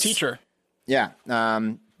 Now this Teacher. Yeah.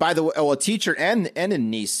 By the way, a teacher and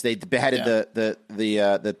in Nice they beheaded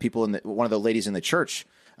the people in one of the ladies in the church.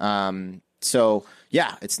 So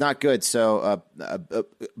yeah, it's not good. So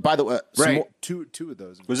by the way, Right. Two of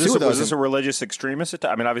those. Was this a religious extremist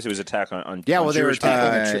attack? I mean, obviously it was an attack on Yeah, well, on they were Jewish people.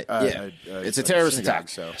 attacking it's a terrorist synagogue, attack.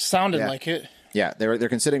 So Sounded like it. Yeah, they're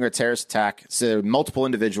considering it a terrorist attack. So multiple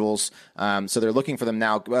individuals. So they're looking for them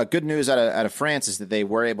now. Good news out of France is that they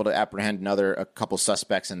were able to apprehend a couple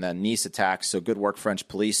suspects in the Nice attack. So good work, French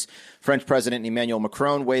police. French President Emmanuel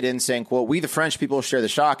Macron weighed in saying, quote, "We, the French people, share the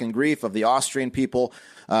shock and grief of the Austrian people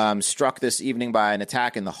struck this evening by an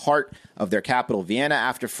attack in the heart of their capital, Vienna.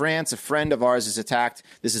 After France, a friend of ours is attacked.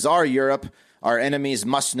 This is our Europe. Our enemies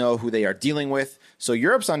must know who they are dealing with." So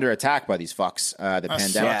Europe's under attack by these fucks. The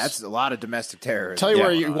pandemic. yeah, that's a lot of domestic terrorism. Tell you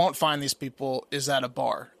where you won't find these people is at a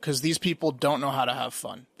bar, because these people don't know how to have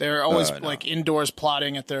fun. They're always like indoors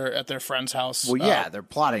plotting at their friend's house. Well, yeah, they're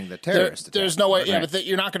plotting the terrorist attack. There's no way. Yeah, but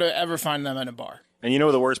you're not going to ever find them in a bar And you know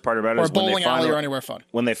what the worst part about it or is a when bowling they alley finally, or anywhere fun.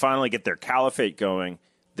 when they finally get their caliphate going,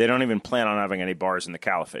 they don't even plan on having any bars in the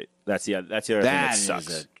caliphate. That's the other thing that sucks.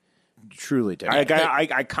 Is truly terrible.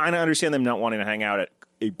 I kind of understand them not wanting to hang out at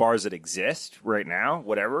bars that exist right now,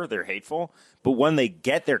 whatever, they're hateful. But when they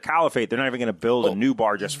get their caliphate, they're not even going to build a new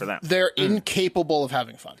bar just for them. They're incapable of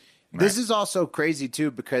having fun. This is also crazy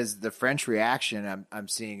too, because the French reaction I'm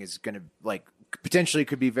seeing is going to potentially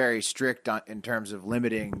could be very strict in terms of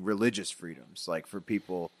limiting religious freedoms, like for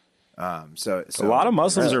people. So a lot of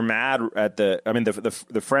Muslims are mad at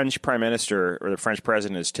the French prime minister or the French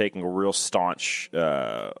president is taking a real staunch,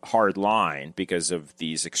 hard line because of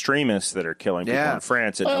these extremists that are killing people in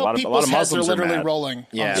France. And a lot of Muslims are literally mad. rolling on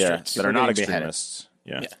the streets. that are not getting extremists.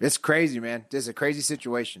 Yeah. It's crazy, man. This is a crazy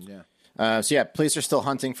situation. Yeah. Police are still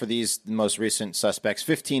hunting for these most recent suspects.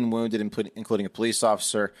 15 wounded, including a police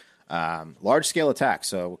officer. Large scale attack.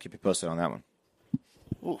 So we'll keep you posted on that one.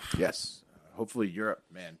 Oof. Yes. Hopefully Europe,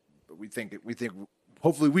 man. But we think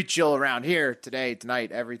hopefully we chill around here today,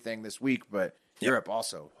 tonight, everything this week. But Europe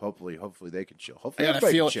also, hopefully they can chill. Hopefully I got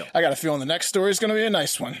a feeling the next story is going to be a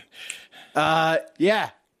nice one.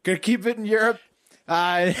 Yeah, gonna keep it in Europe.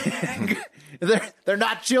 They're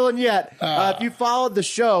not chilling yet. If you followed the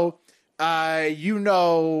show, you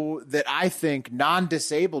know that I think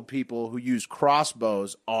non-disabled people who use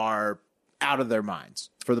crossbows are out of their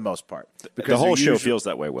minds for the most part. The whole show feels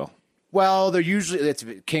that way, Will. Well, it's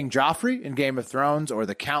King Joffrey in Game of Thrones, or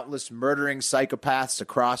the countless murdering psychopaths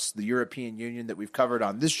across the European Union that we've covered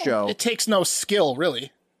on this show. It takes no skill,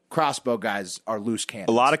 really. Crossbow guys are loose cannons.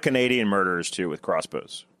 A lot of Canadian murderers too with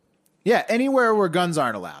crossbows. Yeah, anywhere where guns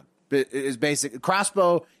aren't allowed. Is basic.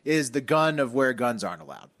 Crossbow is the gun of where guns aren't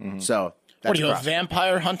allowed. Mm-hmm. So that's what are you, a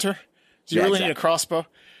vampire hunter? Do you really need a crossbow?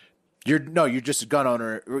 You're just a gun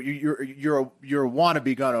owner. You're a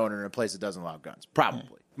wannabe gun owner in a place that doesn't allow guns.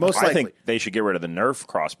 Probably. Most likely. I think they should get rid of the Nerf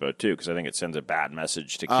crossbow too, because I think it sends a bad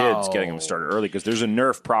message to kids, getting them started early. Because there's a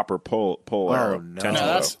Nerf proper pull arrow.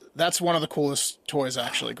 No. That's one of the coolest toys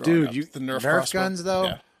actually. Growing up. The Nerf crossbow. Guns though.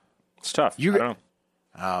 Yeah. It's tough. I don't know.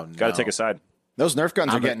 Oh no. Got to take a side. Those Nerf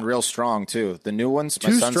guns are getting real strong too. The new ones.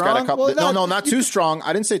 Too My son's strong? got a couple. Well, No, not too strong.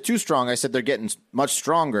 I didn't say too strong. I said they're getting much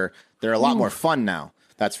stronger. They're a lot more fun now.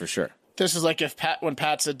 That's for sure. This is like when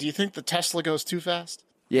Pat said, "Do you think the Tesla goes too fast?"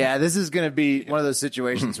 Yeah, this is going to be one of those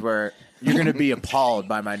situations where you're going to be appalled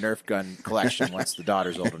by my Nerf gun collection once the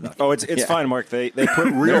daughter's old enough. Oh, it's fine, Mark. They put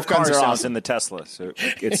real Nerf guns car are sounds awesome. in the Tesla, so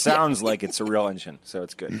it sounds like it's a real engine, so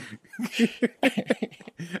it's good. All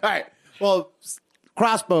right. Well,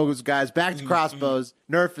 crossbows, guys. Back to crossbows.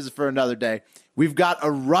 Nerf is for another day. We've got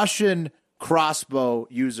a Russian crossbow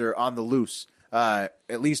user on the loose, at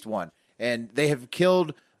least one. And they have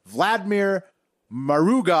killed Vladimir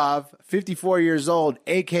Marugov, 54 years old,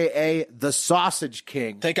 a.k.a. the Sausage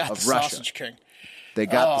King They got of the Russia. Sausage King. They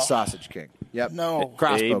got the Sausage King. Yep. No.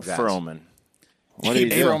 Crossbow Abe guys. Froman. What Abe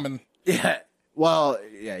did he do? Froman. Yeah. Well,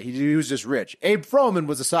 yeah, he was just rich. Abe Froman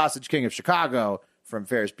was the Sausage King of Chicago from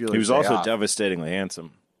Ferris Bueller's He was Day also Off. devastatingly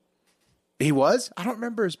handsome. He was? I don't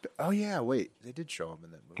remember his... Oh, yeah, wait. They did show him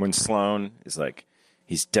in that movie. When Sloane is like,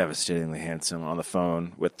 he's devastatingly handsome on the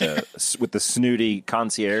phone with the snooty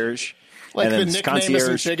concierge. Like and the then nickname concierge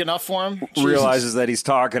isn't big enough for him. realizes that he's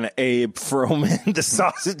talking to Abe Froman, the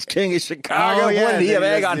Sausage King of Chicago. Oh, yeah, What did he have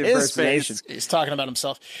then he egg does on the his impersonation. face? He's talking about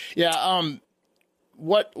himself. Yeah.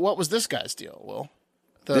 What was this guy's deal, Will?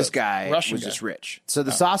 This guy Russian was guy. just rich. So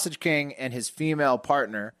the Sausage King and his female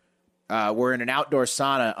partner were in an outdoor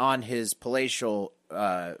sauna on his palatial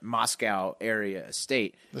Moscow area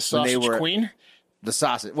estate. The Sausage Queen? The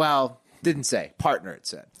sausage. Well, didn't say. Partner, it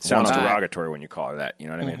said. Sounds derogatory when you call her that. You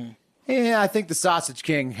know what I mean? Yeah, I think the Sausage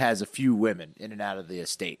King has a few women in and out of the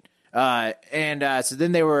estate. So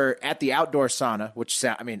then they were at the outdoor sauna,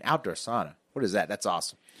 outdoor sauna. What is that? That's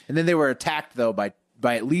awesome. And then they were attacked, though, by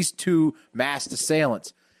at least 2 masked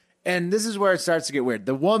assailants. And this is where it starts to get weird.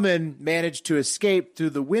 The woman managed to escape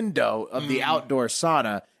through the window of the outdoor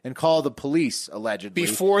sauna and call the police, allegedly.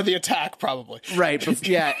 Before the attack, probably. Right.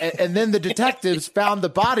 Yeah. And then the detectives found the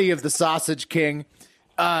body of the Sausage King,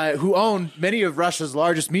 who owned many of Russia's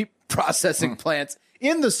largest meat processing plants,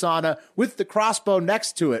 in the sauna with the crossbow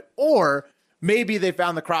next to it. Or maybe they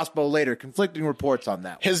found the crossbow later. Conflicting reports on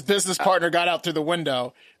that. His business partner got out through the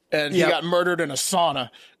window, and he got murdered in a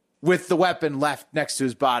sauna. With the weapon left next to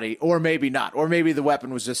his body, or maybe not. Or maybe the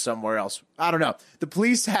weapon was just somewhere else. I don't know. The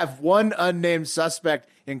police have one unnamed suspect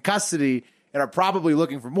in custody and are probably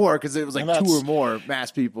looking for more because it was like 2 or more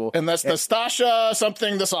masked people. And that's Nastasha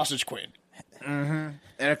something, the Sausage Queen. Mm-hmm.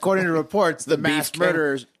 And according to reports, the masked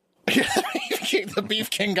murderers... The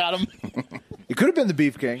Beef King got him. It could have been the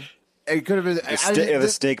Beef King. It could have been... The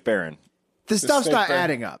Steak Baron. The stuff's not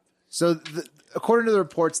adding up. So, according to the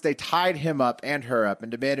reports, they tied him up and her up and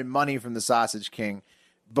demanded money from the Sausage King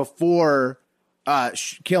before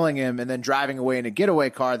killing him and then driving away in a getaway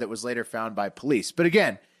car that was later found by police. But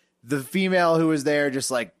again, the female who was there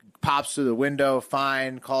just like pops through the window,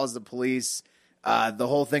 fine, calls the police. The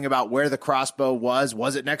whole thing about where the crossbow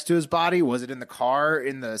was it next to his body? Was it in the car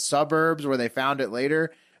in the suburbs where they found it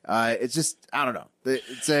later? It's just, I don't know.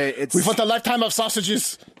 We've got a lifetime of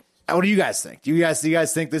sausages. What do you guys think? Do you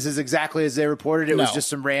guys think this is exactly as they reported? It was just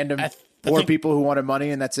some random poor people who wanted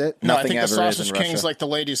money and that's it? No, I think the Sausage King's like the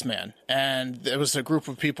ladies' man. And it was a group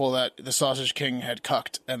of people that the Sausage King had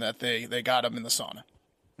cucked and that they got him in the sauna.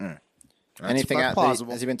 Anything out?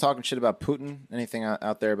 Plausible. Has he been talking shit about Putin? Anything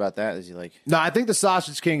out there about that? Is he like? No, I think the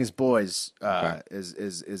Sausage King is boys.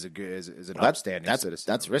 Is an upstanding citizen.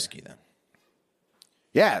 That's risky then.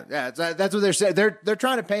 Yeah, that's what they're saying. They're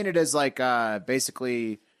trying to paint it as like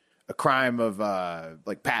basically a crime of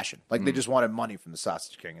like passion. Like they just wanted money from the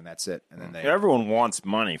Sausage King and that's it. And then Everyone wants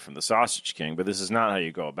money from the Sausage King, but this is not how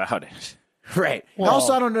you go about it. Right. Well,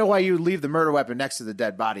 also, I don't know why you would leave the murder weapon next to the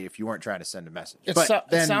dead body if you weren't trying to send a message. It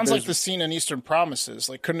sounds like the scene in Eastern Promises.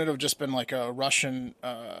 Like, couldn't it have just been like a Russian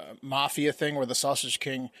mafia thing where the Sausage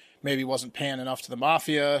King maybe wasn't paying enough to the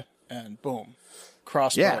mafia, and boom,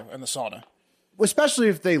 crossbow in the sauna. Especially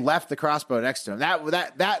if they left the crossbow next to him.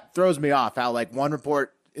 That throws me off. How like one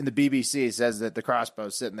report in the BBC says that the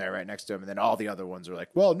crossbow's sitting there right next to him, and then all the other ones are like,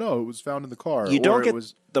 well, no, it was found in the car. You don't get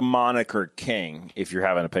the moniker king if you're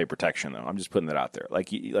having to pay protection, though. I'm just putting that out there.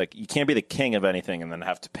 Like you can't be the king of anything and then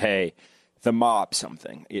have to pay the mob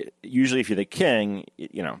something. Usually, if you're the king,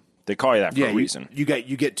 they call you that for a reason. You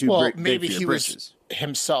get too well, big maybe for your he britches. was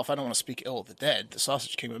himself. I don't want to speak ill of the dead, the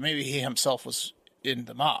Sausage King, but maybe he himself was in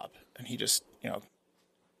the mob and he just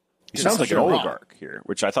He sounds like an oligarch here,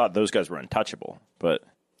 which I thought those guys were untouchable, but.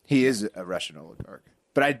 He is a Russian oligarch,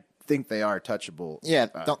 but I think they are touchable. Yeah,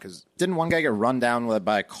 because didn't one guy get run down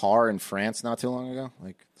by a car in France not too long ago?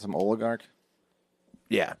 Like some oligarch?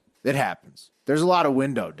 Yeah, it happens. There's a lot of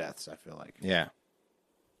window deaths, I feel like. Yeah.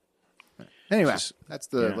 Anyway, that's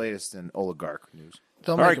the latest in oligarch news.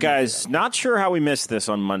 All right, guys, not sure how we missed this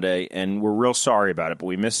on Monday, and we're real sorry about it, but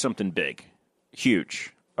we missed something big.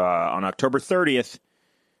 huge. On October 30th,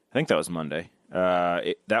 I think that was Monday,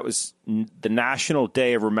 that was the National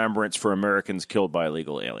Day of Remembrance for Americans killed by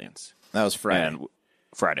illegal aliens. That was Friday. And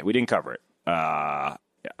Friday. We didn't cover it.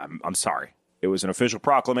 I'm sorry. It was an official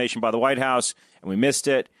proclamation by the White House, and we missed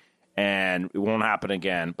it, and it won't happen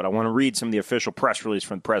again. But I want to read some of the official press release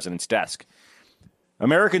from the president's desk.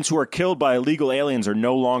 Americans who are killed by illegal aliens are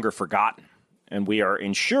no longer forgotten, and we are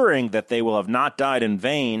ensuring that they will have not died in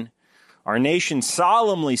vain. Our nation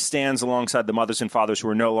solemnly stands alongside the mothers and fathers who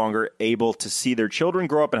are no longer able to see their children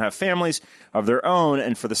grow up and have families of their own,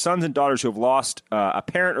 and for the sons and daughters who have lost a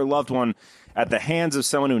parent or loved one at the hands of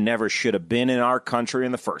someone who never should have been in our country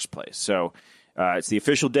in the first place. So it's the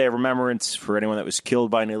official day of remembrance for anyone that was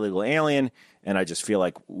killed by an illegal alien, and I just feel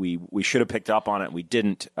like we should have picked up on it, and we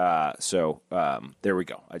didn't. So there we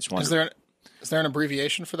go. I just wanted. Is there an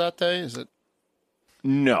abbreviation for that day? Is it?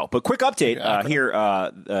 No, but quick update here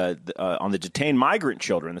on the detained migrant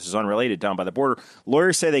children. This is unrelated down by the border.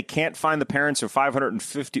 Lawyers say they can't find the parents of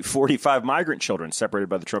 545 migrant children separated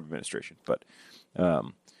by the Trump administration. But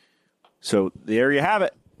so there you have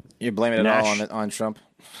it. You're blaming it all on Trump?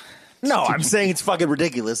 No, I'm saying it's fucking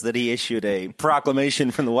ridiculous that he issued a proclamation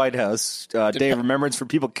from the White House, Day of Remembrance for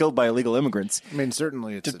people killed by illegal immigrants. I mean,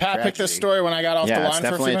 certainly it's Did Pat pick this story when I got off the line for a few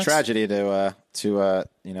definitely a minutes? tragedy to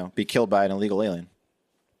be killed by an illegal alien.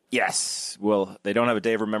 Yes. Well, they don't have a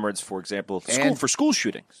day of remembrance, for example, for school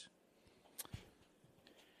shootings.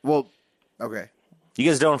 Well, okay. You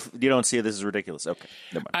guys don't see this is ridiculous. Okay.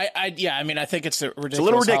 Never mind. I think it's a ridiculous. It's a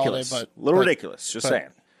little ridiculous. Holiday, ridiculous. Just saying.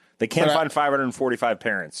 They can't find 545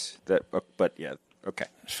 parents. But yeah. Okay.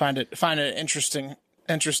 Find it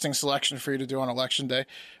interesting selection for you to do on election day.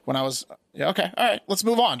 When I was okay. All right. Let's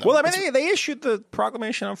move on. Well, I mean, they issued the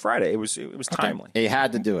proclamation on Friday. It was timely. He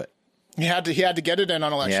had to do it. He had to get it in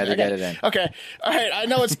on election. He had to get it in. Okay. All right. I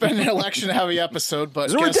know it's been an election-heavy episode,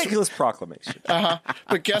 but it's a ridiculous proclamation.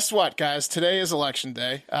 But guess what, guys? Today is election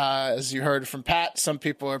day. As you heard from Pat, some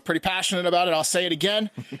people are pretty passionate about it. I'll say it again.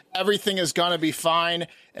 Everything is going to be fine,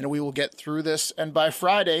 and we will get through this. And by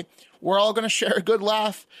Friday, we're all going to share a good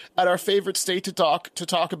laugh at our favorite state to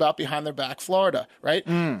talk about behind their back, Florida, right?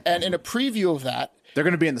 And in a preview of that, they're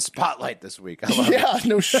going to be in the spotlight this week.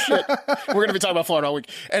 No shit. We're going to be talking about Florida all week.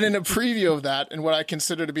 And in a preview of that, and what I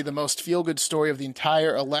consider to be the most feel-good story of the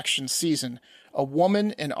entire election season, a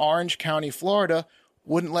woman in Orange County, Florida,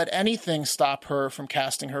 wouldn't let anything stop her from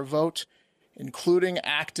casting her vote, including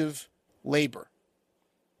active labor.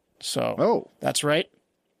 So, that's right.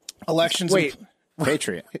 Elections. Wait,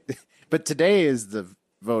 Patriot. But today is the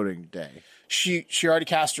voting day. She already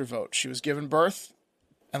cast her vote. She was given birth.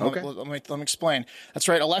 And let me explain. That's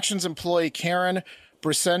right. Elections employee Karen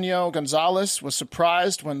Briceño Gonzalez was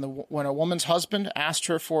surprised when a woman's husband asked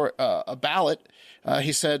her for a ballot.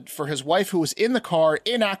 He said for his wife, who was in the car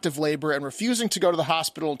in active labor and refusing to go to the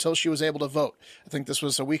hospital until she was able to vote. I think this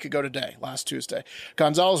was a week ago today, last Tuesday.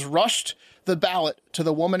 Gonzalez rushed the ballot to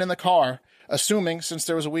the woman in the car, assuming since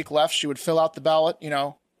there was a week left, she would fill out the ballot,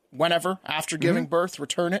 whenever, after giving birth,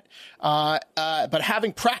 return it. But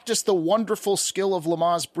having practiced the wonderful skill of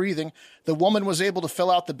Lamaze breathing, the woman was able to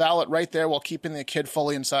fill out the ballot right there while keeping the kid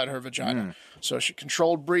fully inside her vagina. So she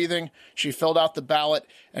controlled breathing, she filled out the ballot,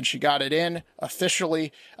 and she got it in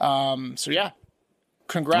officially.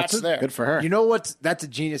 Congrats there. Good for her. You know what? That's a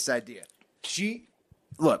genius idea. She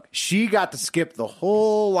got to skip the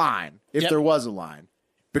whole line, if there was a line,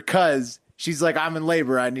 because she's like, I'm in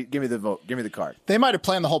labor. Give me the vote. Give me the card. They might have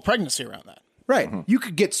planned the whole pregnancy around that. Right. Mm-hmm. You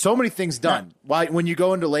could get so many things done when you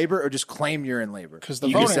go into labor, or just claim you're in labor. Because the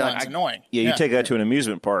voting line's annoying. Yeah, you take that to an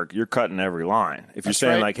amusement park, you're cutting every line. If you're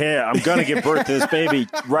saying like, hey, I'm going to give birth to this baby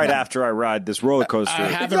right after I ride this roller coaster.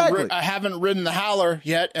 I haven't ridden the howler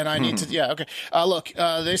yet, and I need to. Yeah, okay. Look,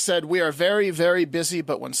 they said we are very, very busy,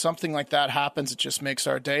 but when something like that happens, it just makes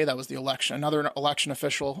our day. That was the election, another election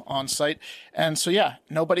official on site. And so,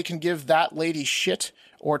 nobody can give that lady shit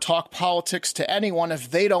or talk politics to anyone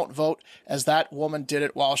if they don't vote, as that woman did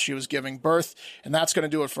it while she was giving birth. And that's going to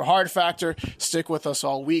do it for Hard Factor. Stick with us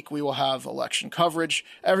all week. We will have election coverage.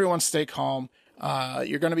 Everyone stay calm.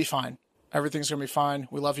 You're going to be fine. Everything's going to be fine.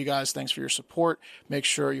 We love you guys. Thanks for your support. Make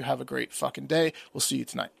sure you have a great fucking day. We'll see you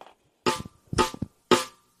tonight.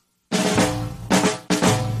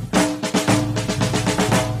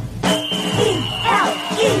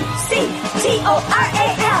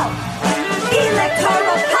 ELECTORAL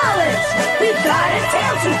Electoral College, we've got a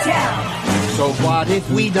tale to tell. So what if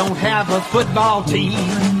we don't have a football team?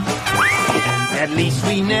 At least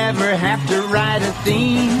we never have to write a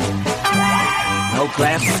theme. No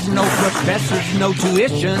classes, no professors, no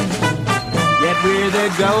tuition. Yet we're the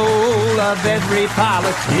goal of every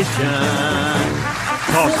politician.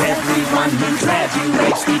 Cause everyone who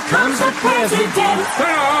graduates becomes a president.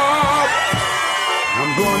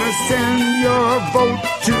 I'm gonna send your vote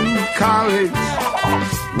to college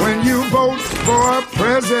when you vote for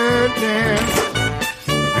president.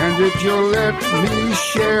 And if you'll let me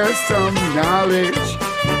share some knowledge,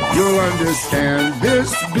 you'll understand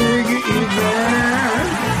this big event.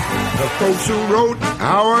 The folks who wrote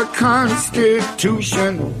our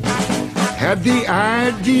Constitution had the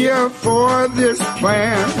idea for this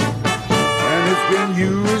plan, and it's been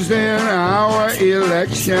used in our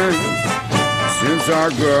elections since our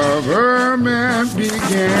government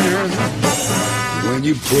began. When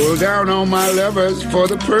you pull down on my levers for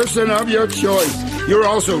the person of your choice, you're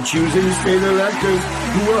also choosing state electors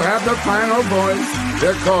who will have the final voice.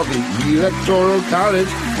 They're called the Electoral College,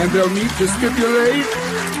 and they'll need to stipulate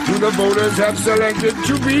who the voters have selected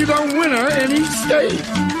to be the winner in each state.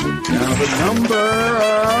 Now the number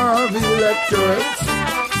of electorates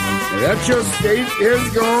that your state is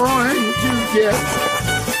going to get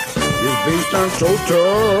is based on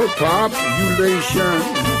total population.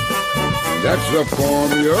 That's the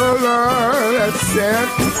formula that's set.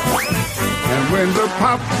 And when the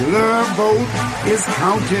popular vote is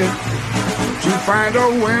counted to find a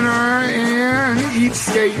winner in each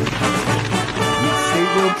state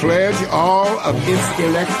will pledge all of its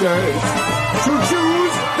electors to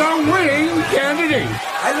choose the winning candidate.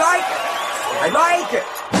 I like it.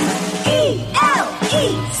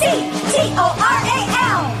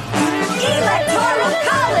 E-L-E-C-T-O-R-A-L. Electoral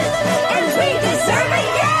College, and we deserve a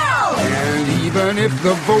yell. And even if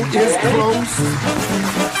the vote is close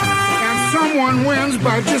and someone wins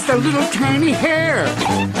by just a little tiny hair,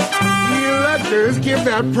 the electors give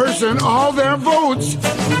that person all their votes.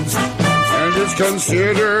 And it's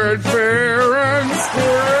considered fair and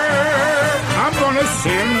square. I'm gonna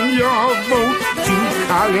send your vote to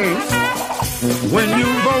college when you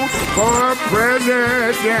vote for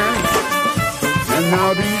president. And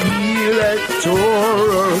now the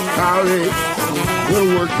Electoral College will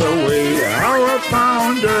work the way our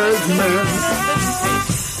founders meant.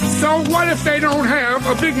 So what if they don't have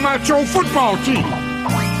a big macho football team?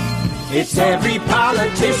 It's every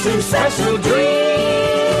politician's special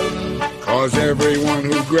dream. Cause everyone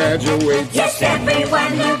who graduates, yes,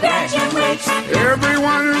 everyone who graduates,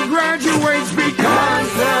 everyone who graduates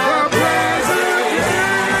becomes a